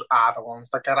leave us are the ones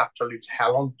that get absolute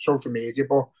hell on social media.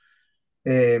 But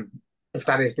if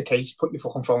that is the case, put your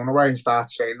fucking phone away and start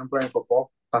saying I'm playing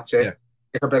football. That's it. Yeah.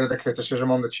 Get a bit of the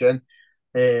criticism on the chin.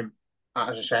 As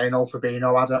I say, I know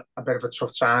Fabinho had a bit of a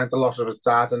tough time, the loss of his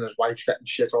dad, and his wife's getting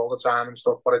shit all the time and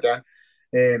stuff. But again,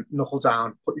 knuckle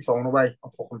down, put your phone away,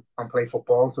 and play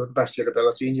football to the best of your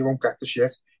ability, and you won't get the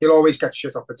shit. You'll always get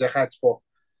shit off the dickheads, but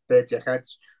they're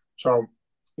dickheads. So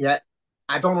yeah,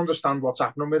 I don't understand what's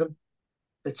happening with him.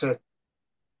 It's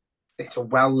a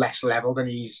well less level than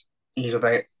he's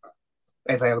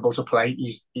available to play.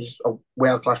 He's a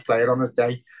world class player on his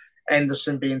day.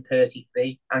 Henderson being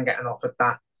 33 and getting offered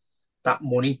that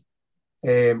money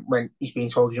when he's being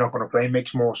told he's not going to play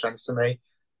makes more sense to me.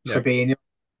 Yeah. Fabinho,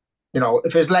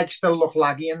 if his legs still look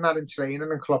laggy and that in training,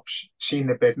 and Klopp's seen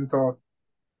the bid and thought,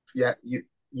 yeah,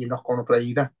 you're not going to play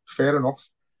either. Fair enough.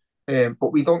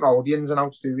 But we don't know the ins and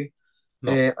outs, do we?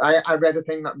 No. I read a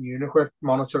thing that Munich were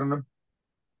monitoring him.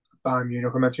 Bayern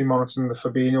Munich were meant to be monitoring the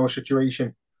Fabinho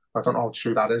situation. I don't know how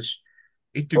true that is.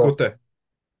 He'd do good there.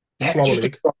 Yeah, slow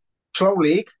league. Slow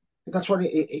league. That's what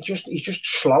he's just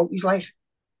slow. He's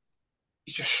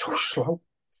just so slow.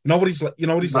 You know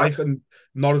what he's like, and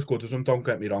not as good as him. Don't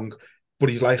get me wrong, but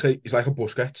he's like a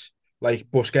Busquets. Like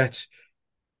Busquets,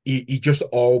 he just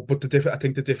But I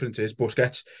think the difference is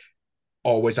Busquets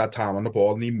always had time on the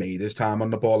ball, and he made his time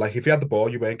on the ball. Like if you had the ball,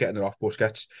 you weren't getting it off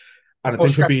Busquets. And I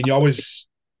think Fabinho is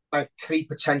like 3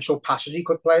 potential passes he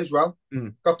could play as well.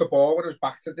 Got the ball with his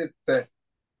back to the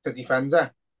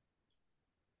defender.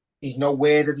 He'd know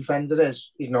where the defender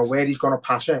is. He'd know where he's going to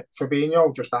pass it.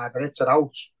 Fabinho just either hits it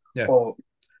out or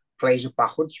plays it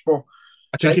backwards. But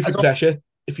I think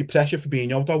if you pressure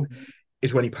Fabinho though,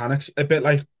 is when he panics. A bit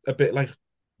like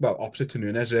opposite to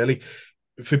Núñez really.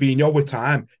 Fabinho with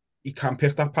time, he can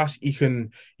pick that pass. He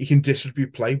can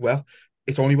distribute play well.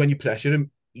 It's only when you pressure him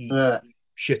he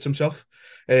shits himself.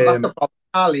 That's the problem.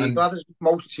 Our league,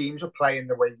 most teams are playing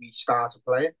the way we start to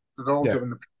play it. They're all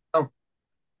doing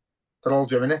They're all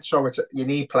doing it. So you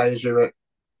need players who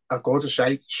are good to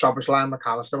say. Szoboszlai and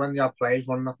McAllister, when they had players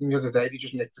one nothing the other day, they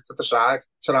just nicked it to the side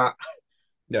to that.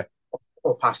 Yeah.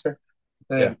 Or past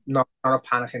it. Not a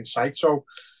panic in sight. So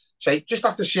just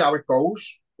have to see how it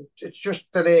goes. It's just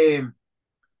that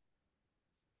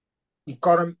you've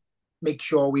got to make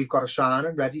sure we've got a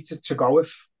signing ready to go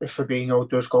if Fabinho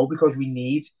does go, because we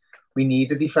need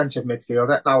a defensive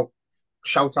midfielder. Now,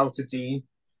 shout out to Dean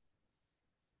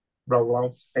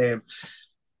Rolo,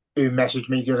 who messaged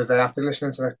me the other day after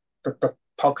listening to the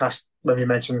podcast when we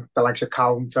mentioned the likes of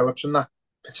Calvin Phillips and that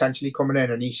potentially coming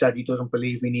in, and he said he doesn't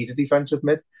believe we need a defensive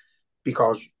mid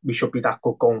because we should be that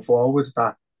good going forward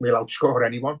that we'll outscore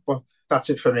anyone. But that's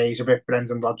it for me. He's a bit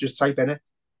Brendan Rodgers type, innit?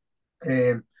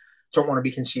 Don't want to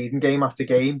be conceding game after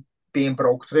game, being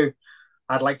broke through.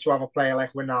 I'd like to have a player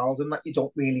like Wijnaldum that you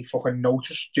don't really fucking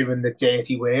notice doing the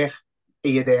dirty work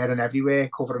here, there and everywhere,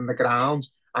 covering the ground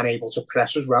and able to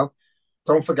press as well.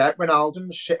 Don't forget Wijnaldum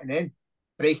was sitting in,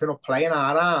 breaking up play in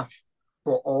our half,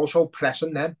 but also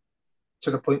pressing them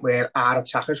to the point where our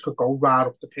attackers could go right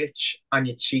up the pitch and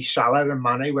you'd see Salah and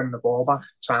Mane winning the ball back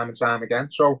time and time again.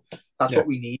 So that's what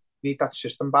we need. We need that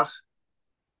system back.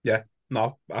 Yeah.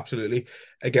 No, absolutely.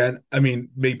 Again, I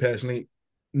mean, me personally,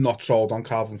 not sold on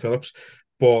Calvin Phillips,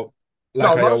 but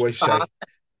like I always say,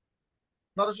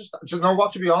 not as just. You know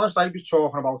what? To be honest, I was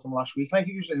talking about him last week. Like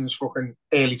he was in his fucking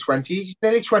early 20s, he's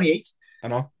nearly 28. I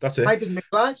know, that's it. I didn't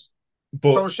realise.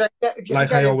 But so I was saying, if you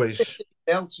like I always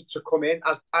to come in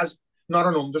as not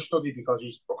an understudy because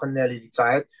he's fucking nearly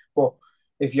retired, but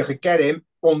if you could get him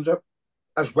under,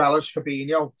 as well as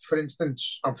Fabinho, for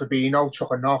instance, and Fabinho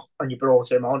took a knock and you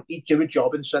brought him on, he'd do a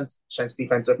job in sense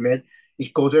defensive mid.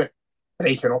 He's good at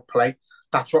breaking up play.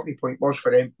 That's what my point was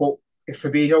for him. But if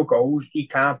Fabinho goes, he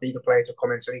can't be the player to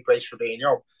come in to replace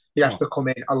Fabinho. He has to come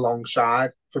in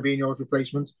alongside Fabinho's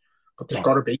replacement. But there's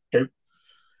got to be two.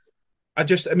 I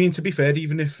mean, to be fair,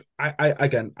 even if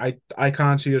I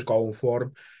can't see us going for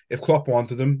him. If Klopp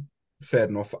wanted him, fair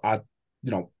enough. I'd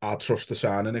trust the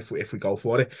signing if we go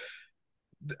for it.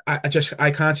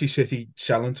 I can't see City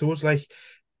selling to us. Like,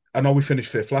 I know we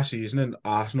finished fifth last season, and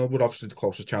Arsenal were obviously the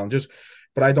closest challengers,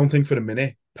 but I don't think for a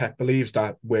minute Pep believes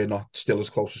that we're not still as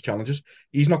close as challengers.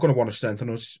 He's not going to want to strengthen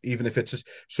us, even if it's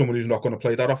someone who's not going to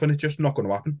play that often. It's just not going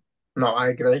to happen. No, I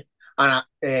agree. And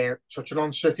touching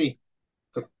on City,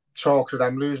 the talks of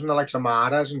them losing the likes of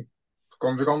Mahrez and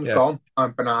Gundogan's gone,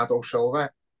 and Bernardo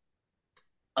Silva.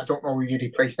 I don't know who you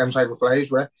replace them type of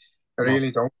players with. I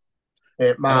really don't.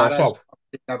 Mahrez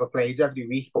never plays every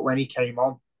week, but when he came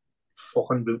on,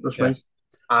 fucking ruthless, mate.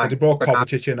 And they brought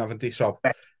Kovacic in, haven't they? So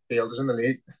fielders in the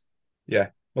league. Yeah,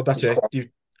 well, that's it.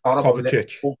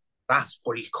 Kovacic. That's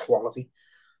but he's quality.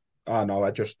 I know.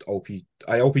 I hope he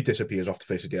disappears off the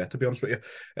face of the earth, to be honest with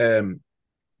you.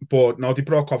 But no, they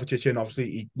brought Kovacic in. Obviously,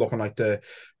 he looking like the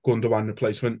Gundogan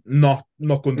replacement. Not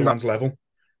Gundogan's level.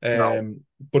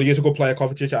 But he is a good player,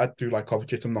 Kovacic. I do like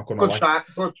Kovacic. I'm not going to lie.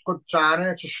 Good signing.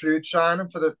 It's a shrewd signing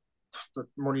for the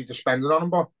money they're spending on him.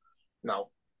 But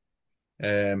no.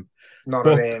 I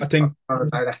think not a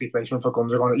direct replacement for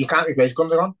Gundogan. You can't replace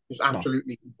Gundogan. He's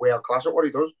absolutely world class at what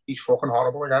he does. He's fucking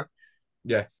horrible again.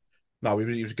 Yeah. No,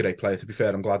 he was a great player, to be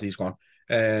fair. I'm glad he's gone.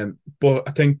 But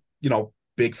I think,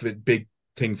 big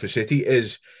thing for City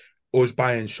is us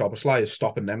buying Szoboszlai is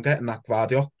stopping them getting that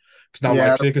Gvardiol. Because now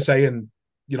Leipzig are saying,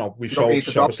 we sold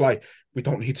Szoboszlai. We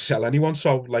don't need to sell anyone,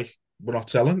 so we're not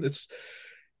selling.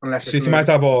 City might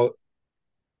have all.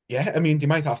 Yeah, I mean, they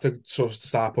might have to sort of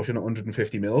start pushing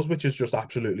 150 mils, which is just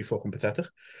absolutely fucking pathetic.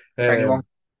 Yeah,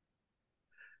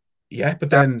 but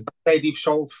then they've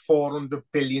sold 400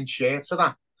 billion shares for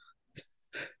that.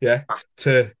 Yeah,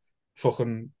 to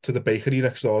the bakery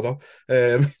next door, though.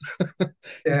 You know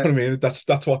what I mean?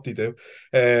 That's what they do.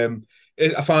 I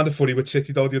found it funny with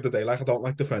City though the other day. I don't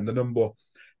like defending them, but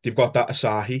they've got that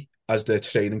Asahi as their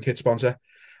training kit sponsor,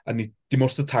 and they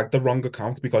must have tagged the wrong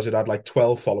account because it had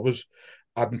 12 followers.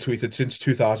 Hadn't tweeted since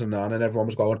 2009, and everyone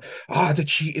was going, they're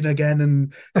cheating again,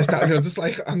 and this, that, and just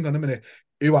hang on a minute,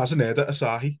 who hasn't heard of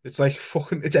Asahi? It's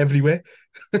it's everywhere.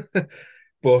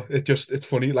 But it's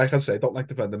funny. Like I say, I don't like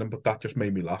defending them, but that just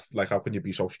made me laugh. How can you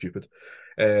be so stupid?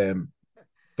 But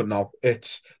no,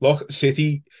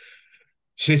 City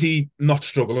not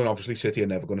struggling. Obviously, City are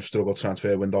never going to struggle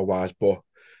transfer window wise, but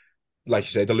like you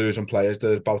say, they're losing players.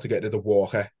 They're about to get rid of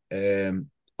Walker.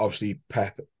 Obviously,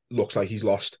 Pep looks like he's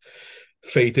lost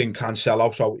faith in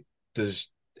Cancelo, so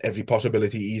there's every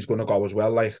possibility he's going to go as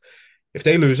well. If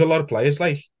they lose a lot of players,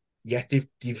 they've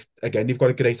got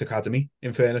a great academy,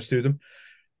 in fairness to them,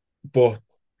 but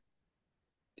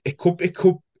it could be.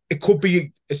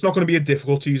 It's not going to be a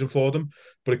difficult season for them,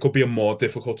 but it could be a more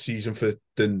difficult season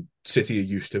than City are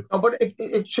used to. No, but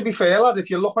if to be fair, lad,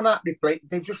 if you're looking at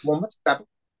they've just won the treble,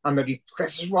 and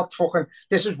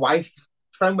this is why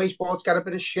Fenway Sports get a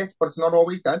bit of shit, but it's not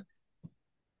always them.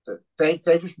 They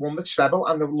just won the treble,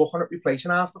 and they're looking at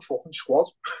replacing half the fucking squad.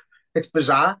 It's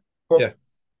bizarre, but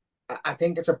I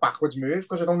think it's a backwards move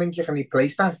because I don't think you can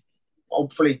replace that.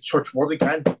 Hopefully, touch wood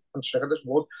again. I'm sick of this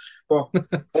wood, but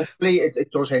hopefully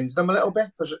it does hinder them a little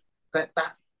bit because the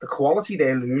quality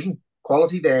they're losing,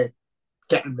 quality they're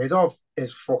getting rid of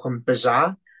is fucking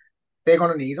bizarre. They're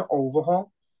going to need an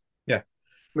overhaul. Yeah,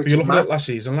 but you look at it last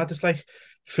season, lad. It's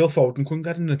Phil Foden couldn't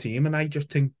get in the team, and I just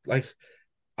think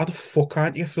how the fuck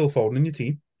can't you get Phil Foden in your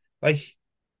team? It's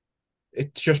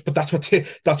just, but that's what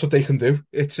they can do.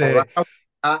 It's they're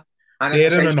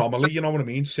an anomaly, you know what I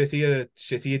mean? City are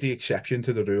the exception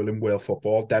to the rule in world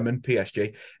football. Them and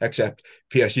PSG, except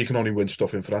PSG can only win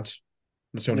stuff in France.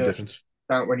 That's the only difference.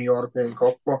 Can't win the European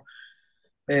Cup, but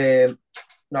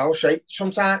no, say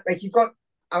sometimes you've got.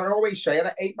 I always say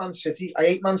I hate Man City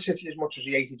as much as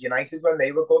he hated United when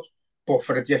they were good, but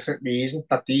for a different reason.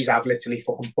 That these have literally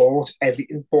fucking bought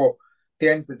everything. But at the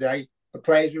end of the day, the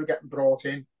players who are getting brought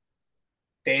in,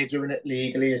 they're doing it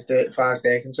legally as far as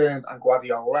they're concerned, and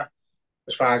Guardiola,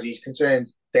 as far as he's concerned,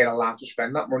 they're allowed to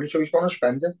spend that money, so he's going to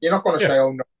spend it. You're not going to say,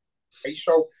 oh no.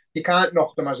 So you can't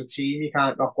knock them as a team, you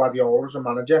can't knock Guardiola as a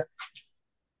manager.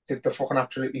 They're fucking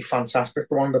absolutely fantastic.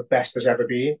 They're one of the best there's ever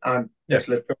been, and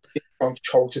Liverpool gone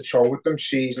toe to toe with them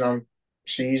season on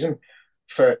season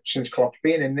since Klopp's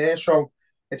been in there. So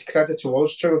it's credit to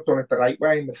us to have done it the right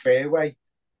way, in the fair way,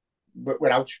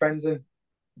 without spending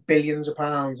billions of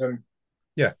pounds and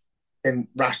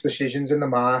rash decisions in the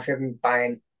market and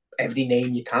buying every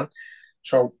name you can.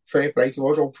 So fair play to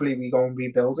us. Hopefully we go and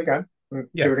rebuild again and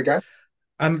do it again.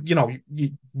 And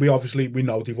we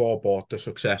know they've all bought the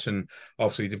success, and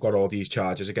obviously they've got all these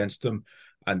charges against them,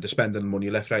 and they're spending money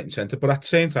left, right, and centre. But at the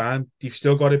same time, they've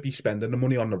still got to be spending the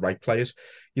money on the right players.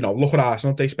 Look at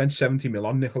Arsenal; they spent 70 mil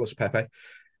on Nicolas Pepe.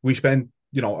 We spent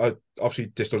you know,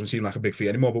 obviously this doesn't seem like a big fee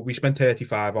anymore, but we spent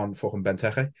 35 on fucking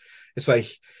Benteke. It's like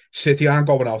City aren't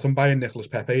going out and buying Nicolas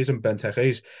Pepe's and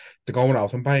Benteke's. They're going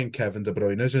out and buying Kevin De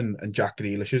Bruyne's and Jack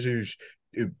Grealish's,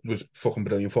 who was fucking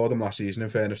brilliant for them last season, in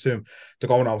fairness to him. They're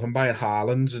going out and buying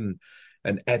Haaland's and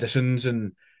Edison's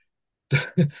and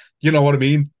you know what I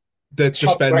mean? They're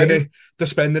spending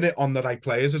it on the right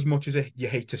players, as much as you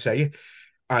hate to say it.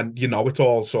 And you know it's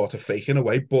all sort of fake in a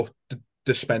way, but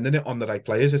they're spending it on the right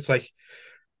players. It's like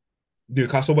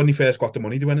Newcastle, when they first got the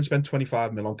money, they went and spent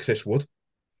 25 mil on Chris Wood.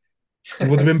 It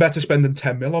would have been better spending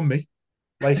 10 mil on me.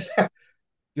 Like,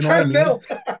 you know what I mean? Mil.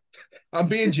 I'm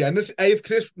being generous. Hey, if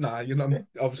Chris, you know,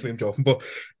 obviously I'm joking, but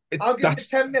I'll give you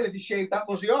 10 mil if you shave that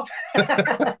muzzy off.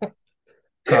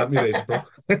 Can't be razor, bro.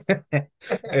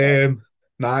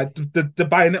 They're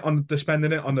buying it on, they're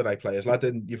spending it on the right players, lad.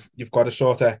 And you've got to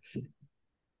sort of.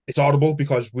 It's audible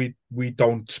because we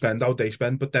don't spend how they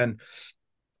spend, but then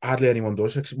hardly anyone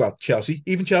does. Well, Chelsea,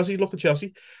 look at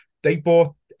Chelsea. They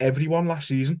bought everyone last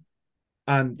season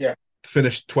and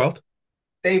finished 12th.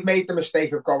 They've made the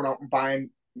mistake of going out and buying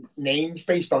names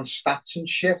based on stats and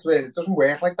shit. Where it doesn't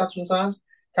work like that sometimes.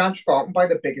 Can't just go out and buy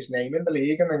the biggest name in the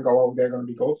league and then go, oh, they're going to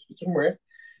be good. It doesn't work.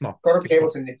 No, got to be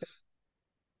able to nip it.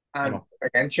 And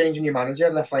again, changing your manager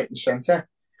left, right, and centre.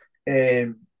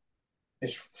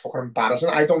 It's fucking embarrassing.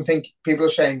 I don't think people are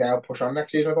saying they'll push on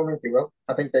next season. I don't think they will.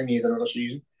 I think they need another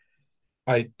season.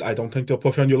 I don't think they'll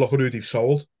push on. You look at who they've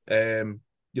sold.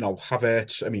 You know,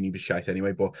 Havertz, I mean, he was shite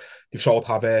anyway, but they've sold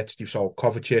Havertz, they've sold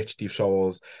Kovacic, they've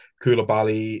sold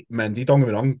Koulibaly, Mendy. Don't get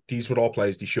me wrong, these were all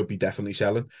players they should be definitely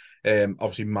selling.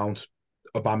 Obviously, Mount,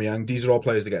 Aubameyang, these are all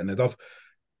players they're getting rid of.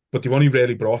 But they've only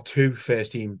really brought 2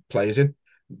 first-team players in.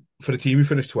 For a team who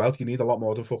finished 12th, you need a lot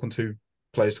more than fucking 2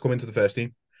 players to come into the first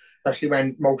team. Especially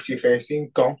when most of your first team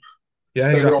gone.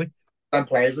 Yeah, exactly. And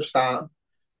players were starting.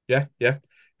 Yeah.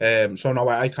 So no,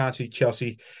 I can't see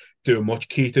Chelsea doing much.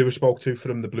 Keith, who we spoke to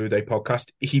from the Blue Day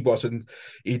podcast, he wasn't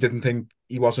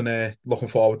looking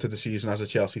forward to the season as a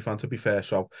Chelsea fan, to be fair.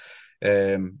 So,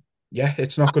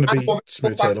 it's not going to be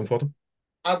smooth sailing for them.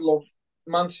 I'd love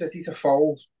Man City to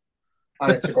fold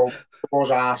and it to go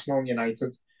towards Arsenal and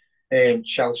United.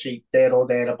 Chelsea, there or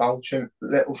thereabouts, and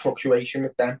little fluctuation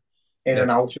with them in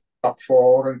and out of top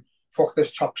 4, and fuck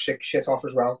this top 6 shit off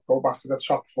as well. Go back to the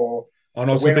top 4. Oh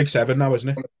no, it's the big 7 now, isn't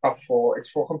it? Top 4, it's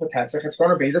fucking pathetic. It's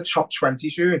going to be the top 20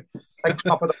 soon. Like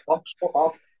top of the pops, fuck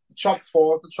off. The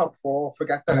top 4,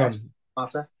 forget the rest.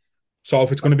 Matter. So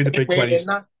if it's going to be the big 20, if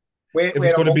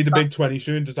it's going to be the big 20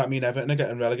 soon, does that mean Everton are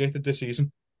getting relegated this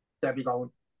season? They'll be going.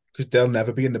 Because they'll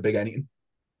never be in the big anything.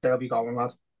 They'll be going,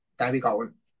 lad. They'll be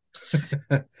going.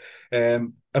 I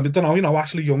don't know, you know,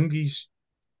 Ashley Young, he's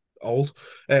old.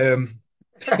 He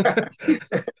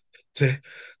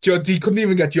couldn't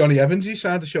even get Johnny Evans. He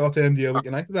signed a short-term deal with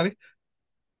United, didn't he?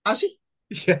 Has he?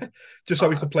 Yeah, just so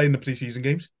he could play in the pre-season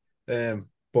games.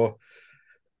 But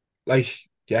like,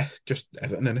 just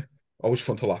Everton, innit? Always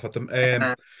fun to laugh at them.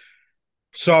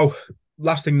 So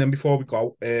last thing then before we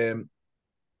go,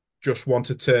 just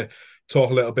wanted to talk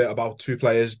a little bit about 2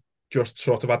 players just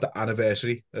sort of at the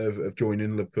anniversary of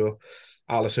joining Liverpool.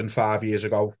 Alisson 5 years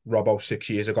ago, Robbo 6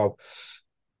 years ago.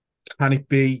 Can it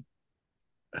be,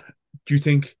 do you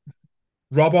think,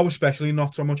 Robbo especially,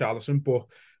 not so much Alisson, but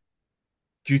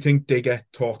do you think they get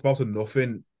talked about enough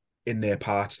in their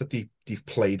parts that they've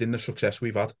played in the success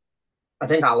we've had? I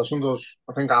think Alisson does.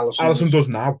 Alisson does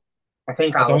now. I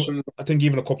think Alisson... I think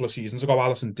even a couple of seasons ago,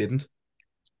 Alisson didn't.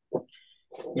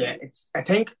 Yeah, I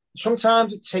think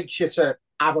sometimes it takes you to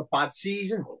have a bad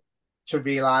season to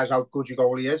realise how good your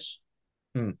goalie is.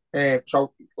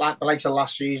 So, like the likes of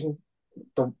last season,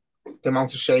 the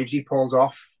amount of saves he pulled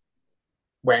off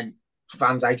when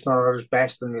Van Dijk's not at his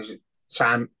best, and there's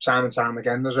time and time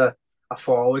again, there's a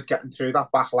forward getting through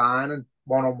that back line and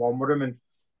one-on-one with him, and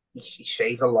he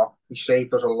saved a lot. He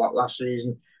saved us a lot last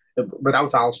season.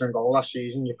 Without Alisson in goal last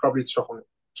season, you're probably talking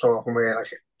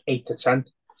like 8 to 10.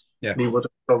 Yeah. We would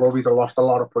have struggled. We'd have lost a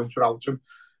lot of points without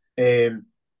him.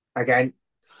 Again,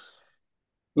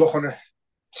 looking at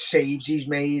saves he's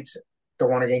made, the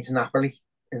one against Napoli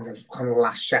in the kind of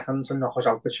last second to knock us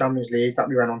out the Champions League that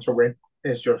we went on to win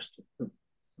is just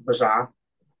bizarre.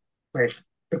 Like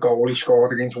the goal he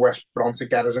scored against West Brom to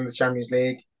get us in the Champions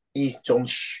League, he's done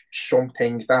some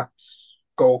things that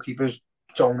goalkeepers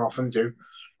don't often do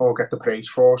or get the praise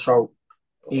for. So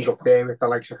he's up there with the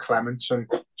likes of Clements and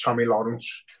Tommy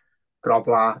Lawrence,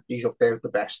 Grobler. He's up there with the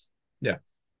best. Yeah,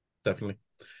 definitely.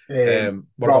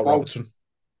 What about Robertson?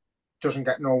 Doesn't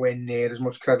get nowhere near as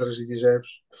much credit as he deserves.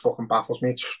 Fucking baffles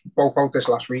me. Spoke about this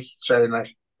last week, saying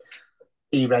like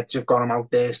E-Reds have got him out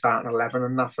there starting 11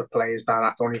 and that for players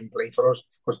that don't even play for us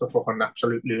because they're fucking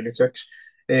absolute lunatics.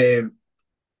 He'd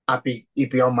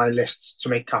be on my list to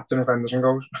make captain if Henderson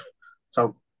goes.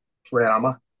 So where am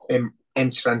I?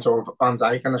 In Trent or Van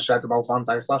Dijk, and I said about Van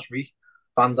Dijk last week.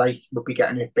 Van Dijk would be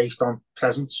getting it based on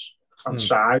presence and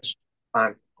size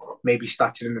and maybe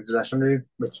stature in the dressing room,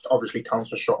 which obviously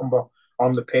counts for something. But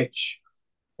on the pitch,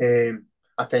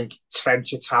 I think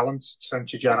Trent's your talent,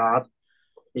 Trent's your Gerrard.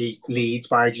 He leads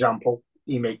by example.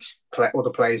 He makes other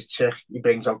players tick. He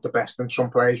brings out the best in some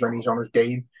players when he's on his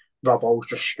game. Robbo's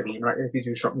just screaming at you if you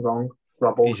do something wrong.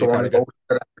 Robbo's the one who goes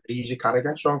to the easy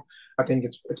Carragher. So I think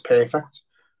it's perfect.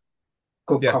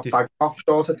 Good cop, bad cop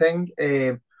sort of thing.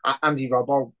 Andy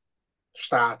Robbo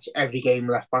starts every game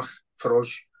left back for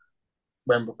us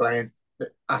when we're playing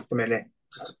at the minute.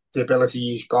 The ability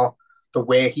he's got, the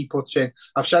work he puts in.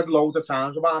 I've said loads of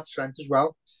times about Trent as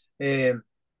well.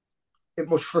 It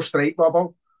must frustrate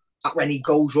Robbo that when he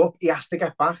goes up, he has to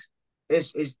get back.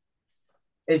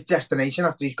 His destination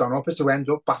after he's gone up is to end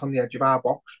up back on the edge of our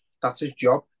box. That's his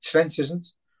job. Trent isn't.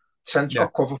 Trent's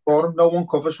got cover for him. No one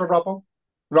covers for Robbo.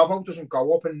 Robbo doesn't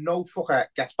go up and no fucker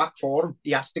gets back for him.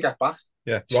 He has to get back.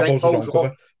 Yeah, Robbo's his own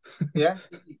cover. Yeah,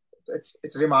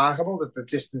 it's remarkable that the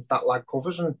distance that lad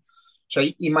covers, and so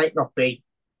he might not be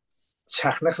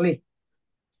technically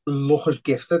look as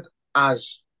gifted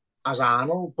as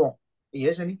Arnold, but he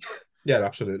is, isn't he? Yeah,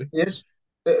 absolutely. He is.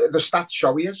 The stats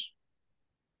show he is.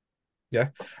 Yeah,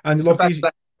 and look, he's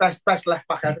best left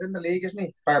back ever in the league, isn't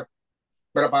he? With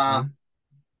about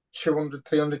 200,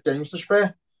 300 games to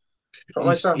spare.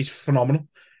 He's phenomenal,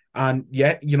 and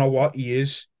yeah, you know what, he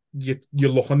is. You're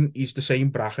looking. He's the same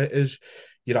bracket as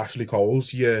your Ashley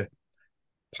Coles, your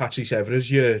Patsy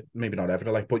Severas, your maybe not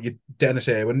ever but your Dennis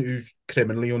Irwin, who's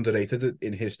criminally underrated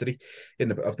in history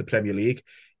of the Premier League.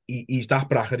 He's that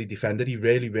bracket defender. He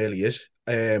really, really is.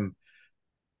 And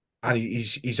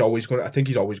he's always going. I think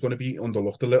he's always going to be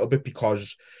underlooked a little bit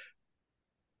because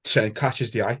Trent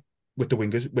catches the eye with the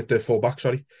wingers, with the fullback.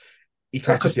 Sorry, he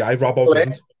catches the eye. Robbo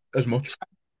doesn't as much.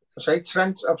 I say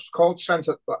Trent. I've called Trent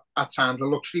at times a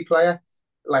luxury player,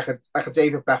 like a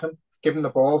David Beckham. Give him the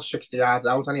ball 60 yards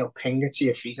out, and he'll ping it to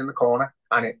your feet in the corner,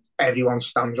 and everyone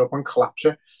stands up and claps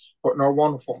it. But no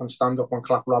one will fucking stand up and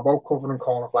clap Robbo covering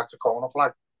corner flag to corner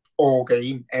flag all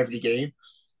game, every game,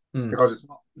 because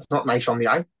it's not nice on the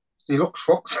eye. He looks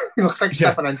fucked. He looks like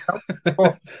Stefan Enkel.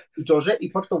 But he does it. He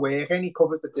puts the work in. He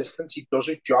covers the distance. He does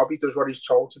his job. He does what he's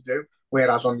told to do.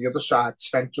 Whereas on the other side,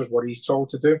 Trent does what he's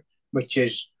told to do, which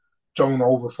is don't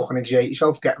over fucking exert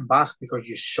yourself getting back because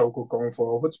you're so good going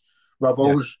forward.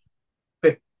 Robbo's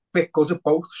bit good at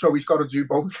both, so he's got to do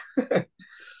both.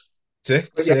 That's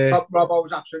it.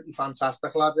 Robbo's absolutely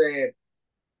fantastic, lad.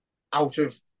 Out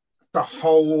of the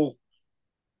whole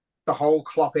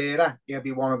Klopp era, he'll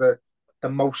be one of the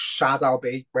most sad I'll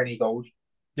be when he goes.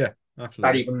 Yeah,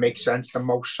 absolutely. That even makes sense. The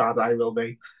most sad I will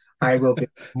be. I will be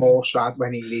more sad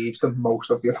when he leaves than most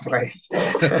of the other players.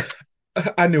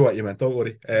 I knew what you meant. Don't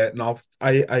worry. No,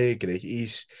 I agree.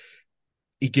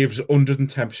 He gives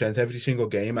 110% every single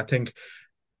game. I think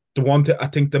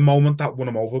the moment that won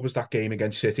him over was that game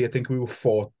against City. I think we were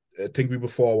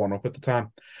 4-1 up at the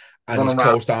time, and he's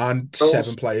closed down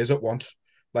 7 players at once.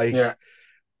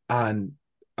 And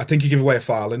I think he gave away a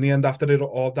foul in the end after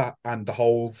all that, and the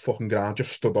whole fucking ground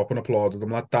just stood up and applauded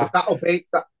him like that.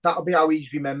 That'll be how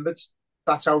he's remembered.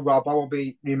 That's how Robbo will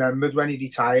be remembered when he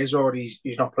retires or he's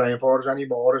not playing for us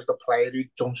anymore, as the player who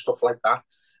done stuff like that.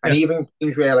 And even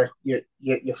things where you're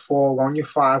 4-1, you're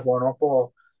 5-1 up,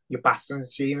 or you're battling the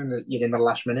team and you're in the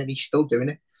last minute, he's still doing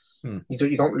it.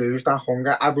 You don't lose that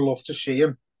hunger. I'd love to see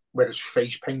him with his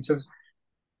face painted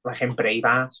like in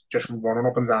Braveheart, just running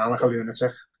up and down like a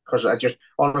lunatic. Because I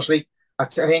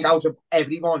think out of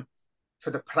everyone,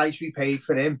 for the price we paid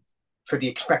for him, for the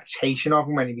expectation of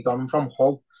him when he got him from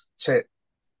Hull to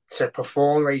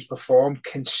perform where he's performed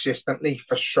consistently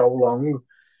for so long,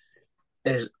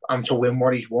 and to win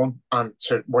what he's won and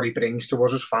to what he brings to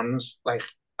us as fans, like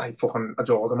I fucking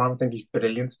adore the man. I think he's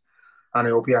brilliant, and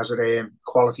I hope he has a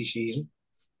quality season.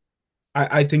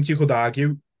 I think you could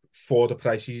argue for the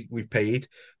price we've paid,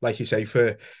 like you say,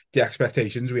 for the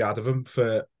expectations we had of him,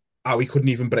 for how he couldn't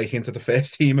even break into the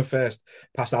first team at first,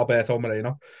 past Alberto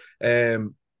Moreno.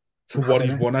 For what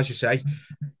he's won, as you say,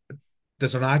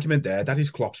 there's an argument there that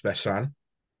he's Klopp's best signing.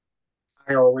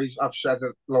 I've said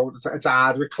it loads. It's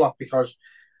hard with Klopp because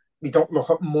we don't look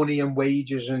at money and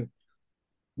wages and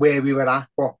where we were at,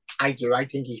 but I do. I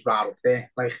think he's right up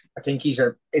there. Like, I think he's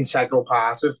an integral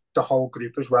part of the whole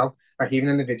group as well. Like, even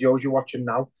in the videos you're watching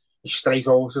now, he's straight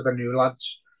over to the new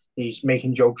lads. He's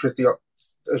making jokes with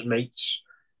his mates.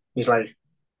 He's like,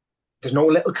 there's no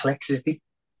little clicks, is there?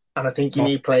 And I think you No.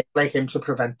 need players like him to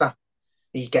prevent that.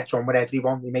 He gets on with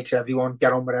everyone. He makes everyone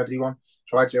get on with everyone.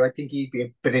 So I do. I think he'd be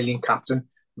a brilliant captain,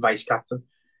 vice captain.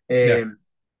 Yeah.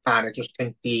 And I just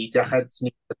think the heads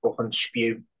need to fucking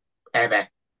spew ever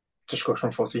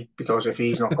discussion footy, because if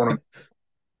he's not going to,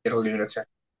 it'll lunatic.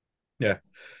 Yeah.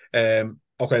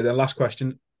 Okay, then last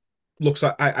question. Looks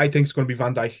like I think it's going to be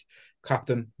Van Dijk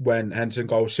captain when Henderson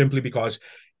goes, simply because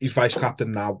he's vice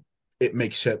captain now. It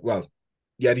makes it, well,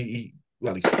 yeah,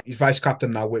 he's vice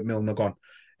captain now with Milner gone.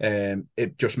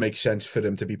 It just makes sense for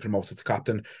him to be promoted to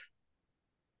captain.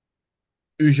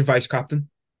 Who's your vice captain?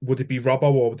 Would it be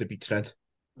Robbo or would it be Trent?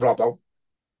 Robbo.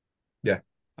 Yeah,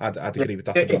 I'd agree with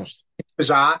that, to be honest. It's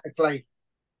bizarre. It's like,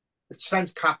 it's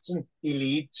Trent's captain. He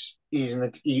leads. He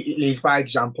leads by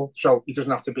example, so he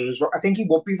doesn't have to be as. I think he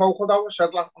would be vocal though. I said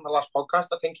on the last podcast.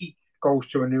 I think he goes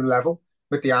to a new level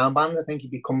with the armband. I think he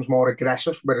becomes more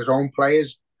aggressive with his own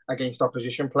players against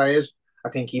opposition players. I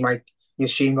think you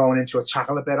see him going into a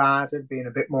tackle a bit harder, being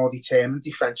a bit more determined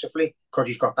defensively because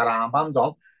he's got that armband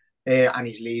on, and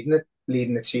he's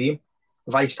leading the team.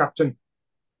 Vice captain,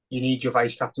 you need your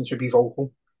vice captain to be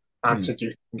vocal and to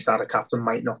do things that a captain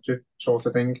might not do, sort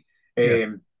of thing.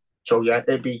 So yeah,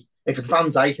 it'd be, if it's Van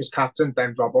Dijk as captain,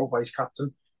 then Robbo vice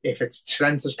captain. If it's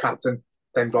Trent as captain,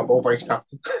 then Robbo vice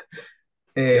captain.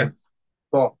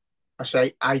 But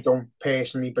I don't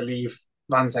personally believe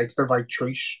Van Dijk's the right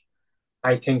choice.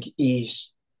 I think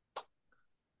he's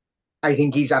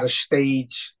at a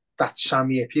stage that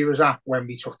Sami Hyypiä was at when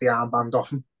we took the armband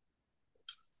off him.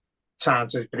 Time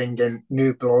to bring in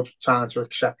new blood, time to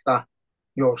accept that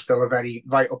you're still a very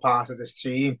vital part of this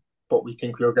team, but we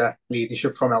think we'll get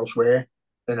leadership from elsewhere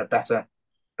in a better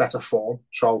form.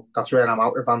 So that's where I'm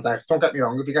out with Van Dijk. Don't get me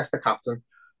wrong, if he gets the captain,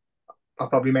 I'll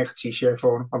probably make a t-shirt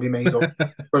for him. I'll be made up.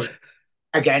 Because,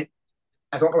 again,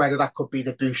 I don't know whether that could be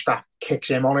the boost that kicks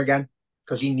him on again,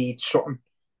 because he needs something.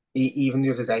 Even the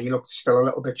other day, he looked still a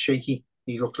little bit shaky.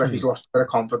 He looks like he's lost a bit of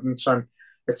confidence, and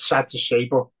it's sad to see,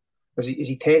 but is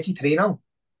he 33 now?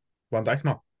 Van Dijk,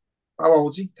 no. How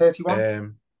old is he?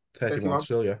 31? 31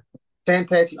 still, yeah. Turned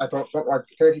 30, I thought, like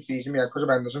 33 in me because of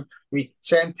Henderson. He's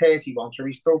turned 31, so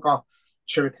he's still got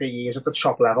 2 or 3 years at the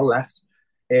top level left.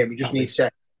 We just need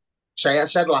to say, I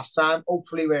said last time,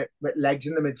 hopefully with legs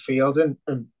in the midfield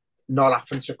and not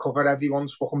having to cover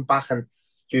everyone's fucking back and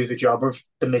do the job of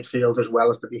the midfield as well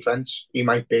as the defence, he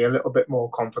might be a little bit more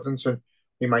confident and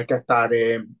he might get that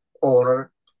aura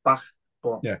back.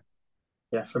 But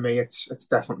yeah, for me, it's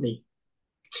definitely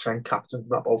Trent captain,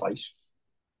 Robbo vice.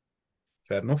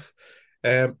 Fair enough.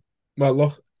 Well,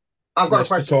 look, I've got a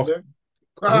question.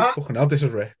 Fucking hell, this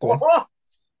is Rick. Go on.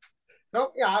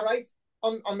 No, yeah, right.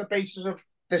 On the basis of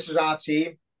this is our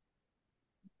team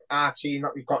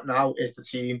that we've got now is the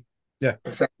team. Yeah.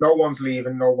 No one's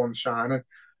leaving, no one's signing.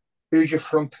 Who's your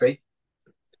front three?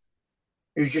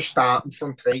 Who's your starting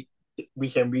front three,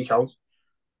 week in, week out?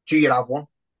 Do you have one?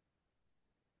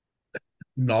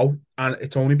 No, and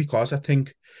it's only because I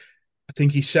think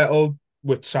he settled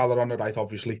with Salah on the right,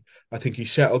 obviously. I think he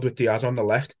settled with Diaz on the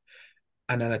left.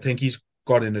 And then I think he's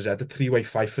got in his head a three-way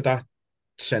fight for that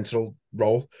central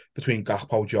role between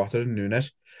Gakpo, Jota and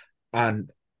Núñez.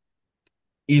 And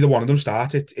either one of them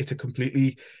start, it's a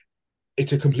completely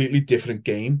different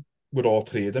game with all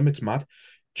three of them. It's mad.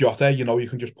 Jota, you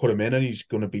can just put him in and he's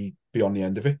going to be on the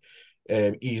end of it.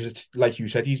 He's, like you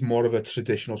said, he's more of a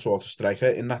traditional sort of striker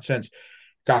in that sense.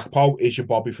 Gakpo is your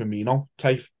Bobby Firmino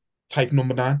type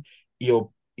number 9.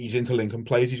 He's interlinking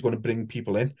players. He's going to bring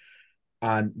people in.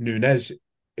 And Núñez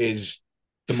is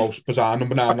the most bizarre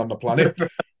number 9 on the planet.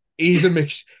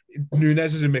 Núñez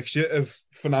is a mixture of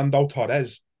Fernando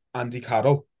Torres, Andy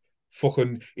Carroll.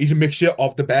 He's a mixture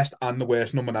of the best and the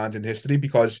worst number 9s in history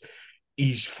because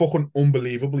he's fucking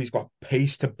unbelievable. He's got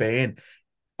pace to burn.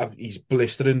 He's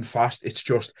blistering fast. It's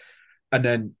just, and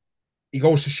then he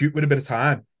goes to shoot with a bit of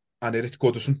time, and it's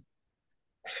Goodison.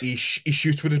 He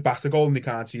shoots with his back to goal, and he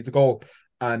can't see the goal,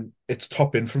 and it's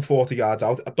top in from 40 yards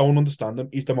out. I don't understand him.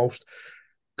 He's the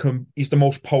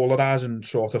most polarizing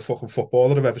sort of fucking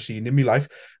footballer I've ever seen in my life.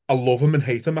 I love him and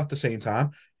hate him at the same time,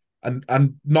 and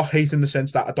not hate in the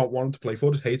sense that I don't want him to play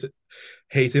for us.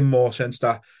 Hate him more sense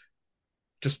that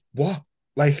just what.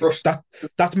 Like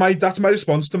that's my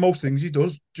response to most things he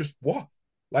does. Just what?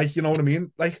 Like, you know what I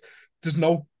mean? Like there's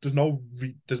no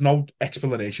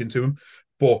explanation to him,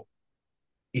 but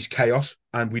he's chaos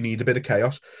and we need a bit of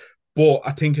chaos. But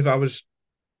I think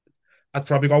I'd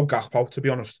probably go Gakpo, to be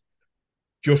honest,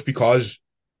 just because,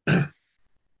 as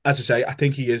I say, I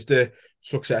think he is the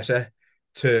successor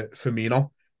to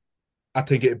Firmino. I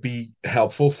think it'd be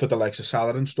helpful for the likes of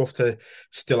Salah and stuff to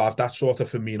still have that sort of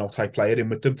Firmino type player in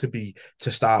with them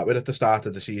to start with at the start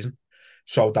of the season,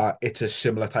 so that it's a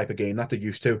similar type of game that they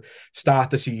used to start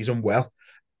the season well,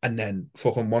 and then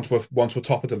fucking once we're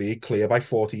top of the league, clear by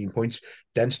 14 points,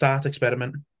 then start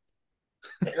experimenting.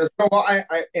 You know what?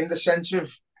 I in the sense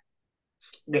of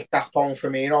Nick Gakpo and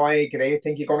Firmino, I agree. I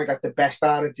think you're going to get the best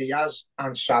out of Diaz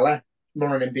and Salah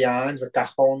running in behind with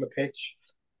Gakpo on the pitch.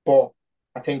 But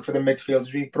I think for the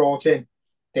midfielders we've brought in,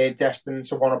 they're destined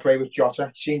to want to play with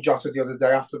Jota. Seen Jota the other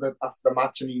day after the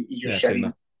match, and he just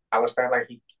said Alistair, like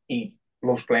he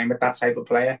loves playing with that type of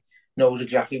player, knows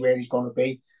exactly where he's going to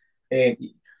be.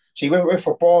 See, with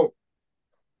football,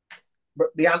 but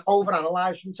they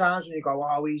overanalyze sometimes, and you go,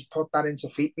 "Oh, he's put that into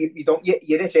feet." You don't.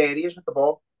 You hit areas with the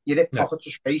ball. You hit pockets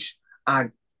of space,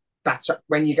 and that's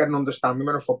when you get an understanding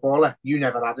of a footballer. You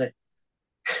never had it.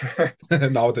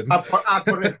 No, I didn't. I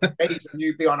put it in face and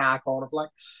you'd be on our corner flag.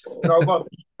 No, but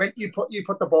when you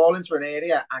put the ball into an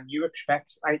area and you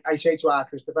expect, I say to our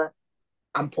Christopher,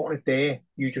 I'm putting it there.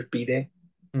 You just be there.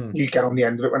 You get on the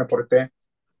end of it when I put it there,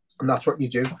 and that's what you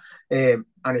do.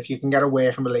 And if you can get a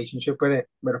working relationship with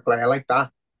a player like that,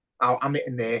 I'm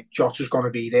hitting there. Jota's going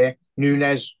to be there.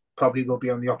 Nunes probably will be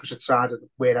on the opposite side of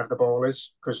wherever the ball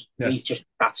is, because he's just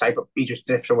that type of. He just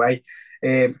drifts away.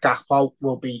 Gakpo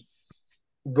will be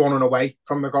running away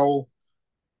from the goal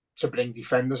to bring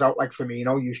defenders out like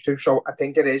Firmino used to. So I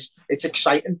think it's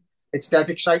exciting. It's dead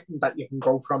exciting that you can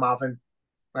go from having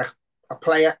like a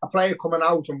player coming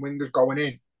out and wingers going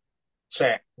in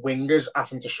to wingers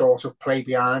having to sort of play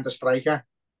behind a striker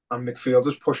and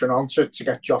midfielders pushing on to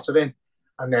get Jota in.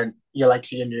 And then you like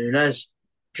to your Nunes,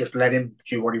 just let him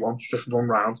do what he wants, just run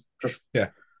round. Just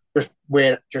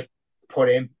put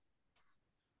him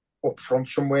up front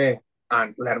somewhere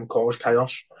and let him cause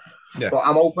chaos. Yeah. But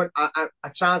I'm open.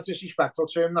 It sounds disrespectful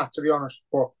to him, that, to be honest.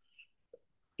 But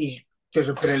there's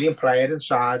a brilliant player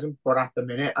inside him. But at the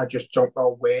minute, I just don't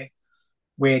know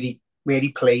where he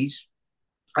plays.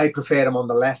 I prefer him on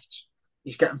the left.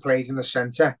 He's getting played in the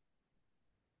centre.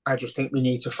 I just think we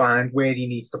need to find where he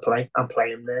needs to play and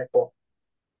play him there. But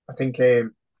I think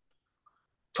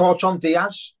thoughts on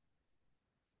Diaz?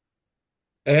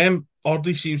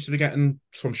 Oddly seems to be getting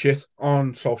some shit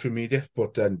on social media,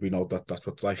 but then we know that that's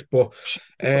what it's like. But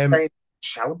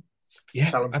sell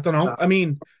him. I don't know. I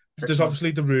mean, there's obviously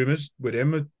the rumours with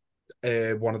him,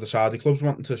 one of the Saudi clubs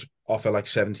wanting to offer like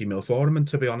 70 mil for him. And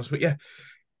to be honest with you,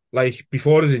 like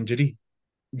before his injury,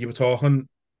 you were talking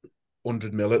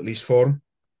 100 mil at least for him.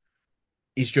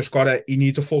 He's just he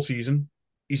needs a full season.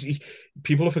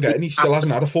 People are forgetting he still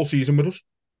hasn't had a full season with us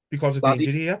because of the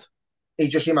injury he had. He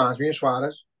just reminds me of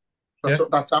Suarez.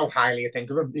 That's how highly I think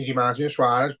of him. He reminds me of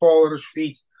Suarez. Ball at his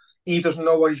feet. He doesn't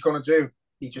know what he's going to do.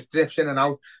 He just drifts in and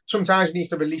out. Sometimes he needs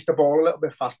to release the ball a little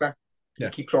bit faster. He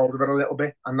keeps hold of it a little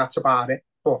bit, and that's about it.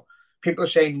 But people are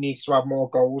saying he needs to have more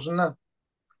goals and that.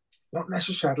 Not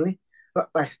necessarily. But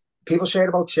like people say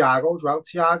about Thiago as well.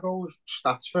 Thiago's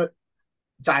stats for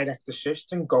direct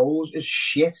assists and goals is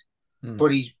shit.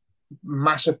 But he's a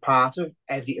massive part of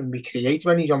everything we create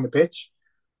when he's on the pitch.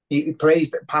 He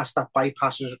plays that pass that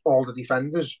bypasses all the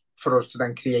defenders for us to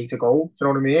then create a goal. Do you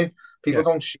know what I mean? People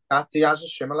don't see that. Diaz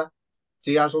is similar.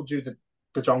 Diaz will do the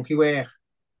donkey work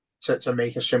to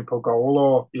make a simple goal,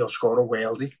 or he'll score a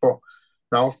worldie. But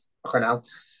no, fucking hell.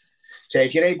 So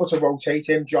if you're able to rotate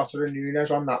him, Jota and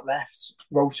Nunes on that left,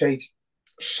 rotate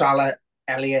Salah,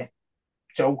 Elliott,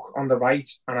 Doak on the right,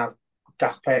 and have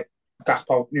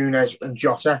Gakpo, Nunes and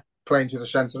Jota playing to the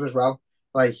centre as well.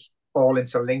 Like, all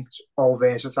interlinked, all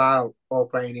versatile, all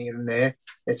playing here and there.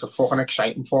 It's a fucking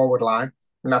exciting forward line.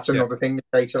 And that's another thing that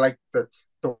they say, like the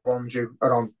ones who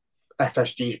are on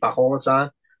FSG's back all the time.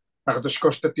 Like I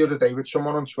discussed it the other day with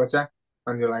someone on Twitter,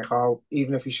 and you're like, oh,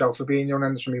 even if he's Fabinho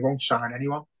Henderson, he won't sign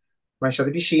anyone. And I said,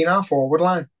 have you seen our forward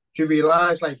line? Do you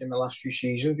realise, like, in the last few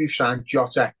seasons, we've signed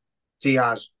Jota,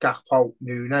 Diaz, Gakpo,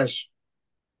 Nunes.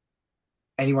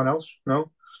 Anyone else?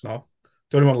 No.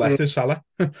 The only one left is Salah.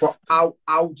 But how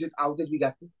did we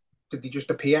get them? Did they just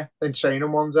appear in training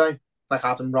one day? Like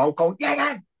Adam Rowe going,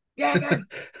 yeah again.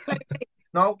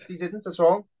 No, they didn't at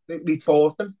all. We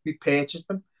bought them, we purchased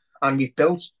them, and we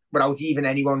built, without even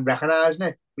anyone recognising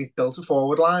it, we've built a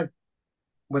forward line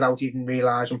without even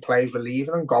realising players were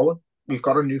leaving and going. We've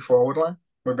got a new forward line.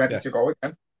 We're ready to go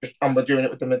again. And we're doing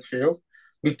it with the midfield.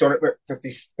 We've done it with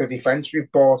the defence.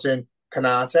 We've bought in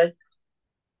Kanate.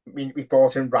 We've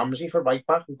brought in Ramsey for right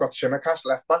back. We've got Simicast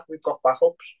left back. We've got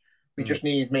backups. We just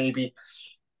need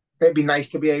it'd be nice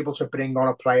to be able to bring on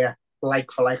a player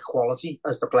like for like quality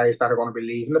as the players that are going to be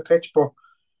leaving the pitch. But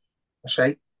I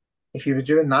say if you were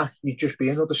doing that, you'd just be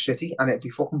another city and it'd be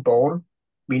fucking boring.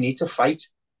 We need to fight.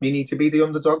 We need to be the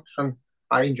underdogs, and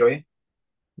I enjoy it.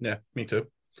 Yeah, me too.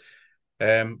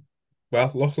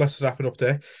 Well, look, let's wrap it up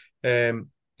there.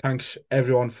 Thanks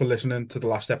everyone for listening to the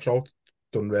last episode.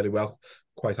 Done really well.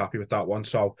 Quite happy with that one.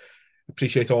 So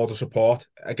appreciate all the support.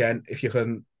 Again, if you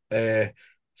can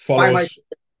follow us,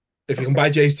 if you can buy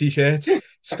Jay's t-shirts,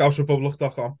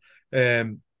 scoutsrepublic.com.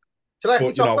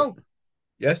 But, you know,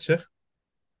 yes, sir.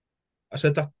 I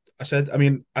said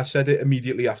it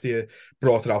immediately after you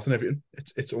brought it out and everything.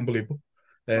 It's unbelievable.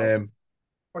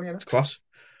 It's class.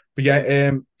 But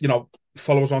yeah, you know,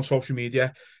 follow us on social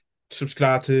media,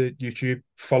 subscribe to YouTube,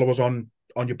 follow us on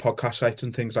your podcast sites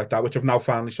and things like that, which I've now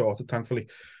finally sorted, thankfully.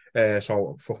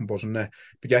 So fucking buzzing there.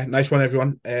 But yeah, nice one,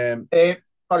 everyone.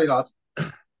 Sorry, lad.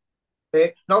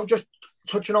 No, just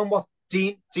touching on what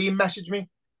Dean messaged me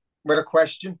with a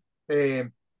question.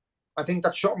 I think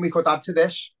that's something we could add to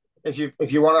this. If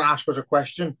you want to ask us a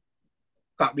question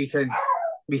that we can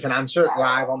answer it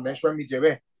live on this when we do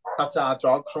it. That's our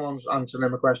job. Someone's answering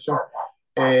him a question.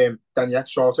 Then yeah,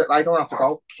 sort it. I don't have to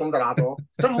go. Someone's at our door.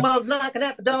 Someone's knocking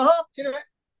at the door. You know.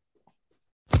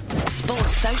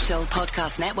 Sports Social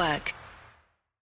Podcast Network.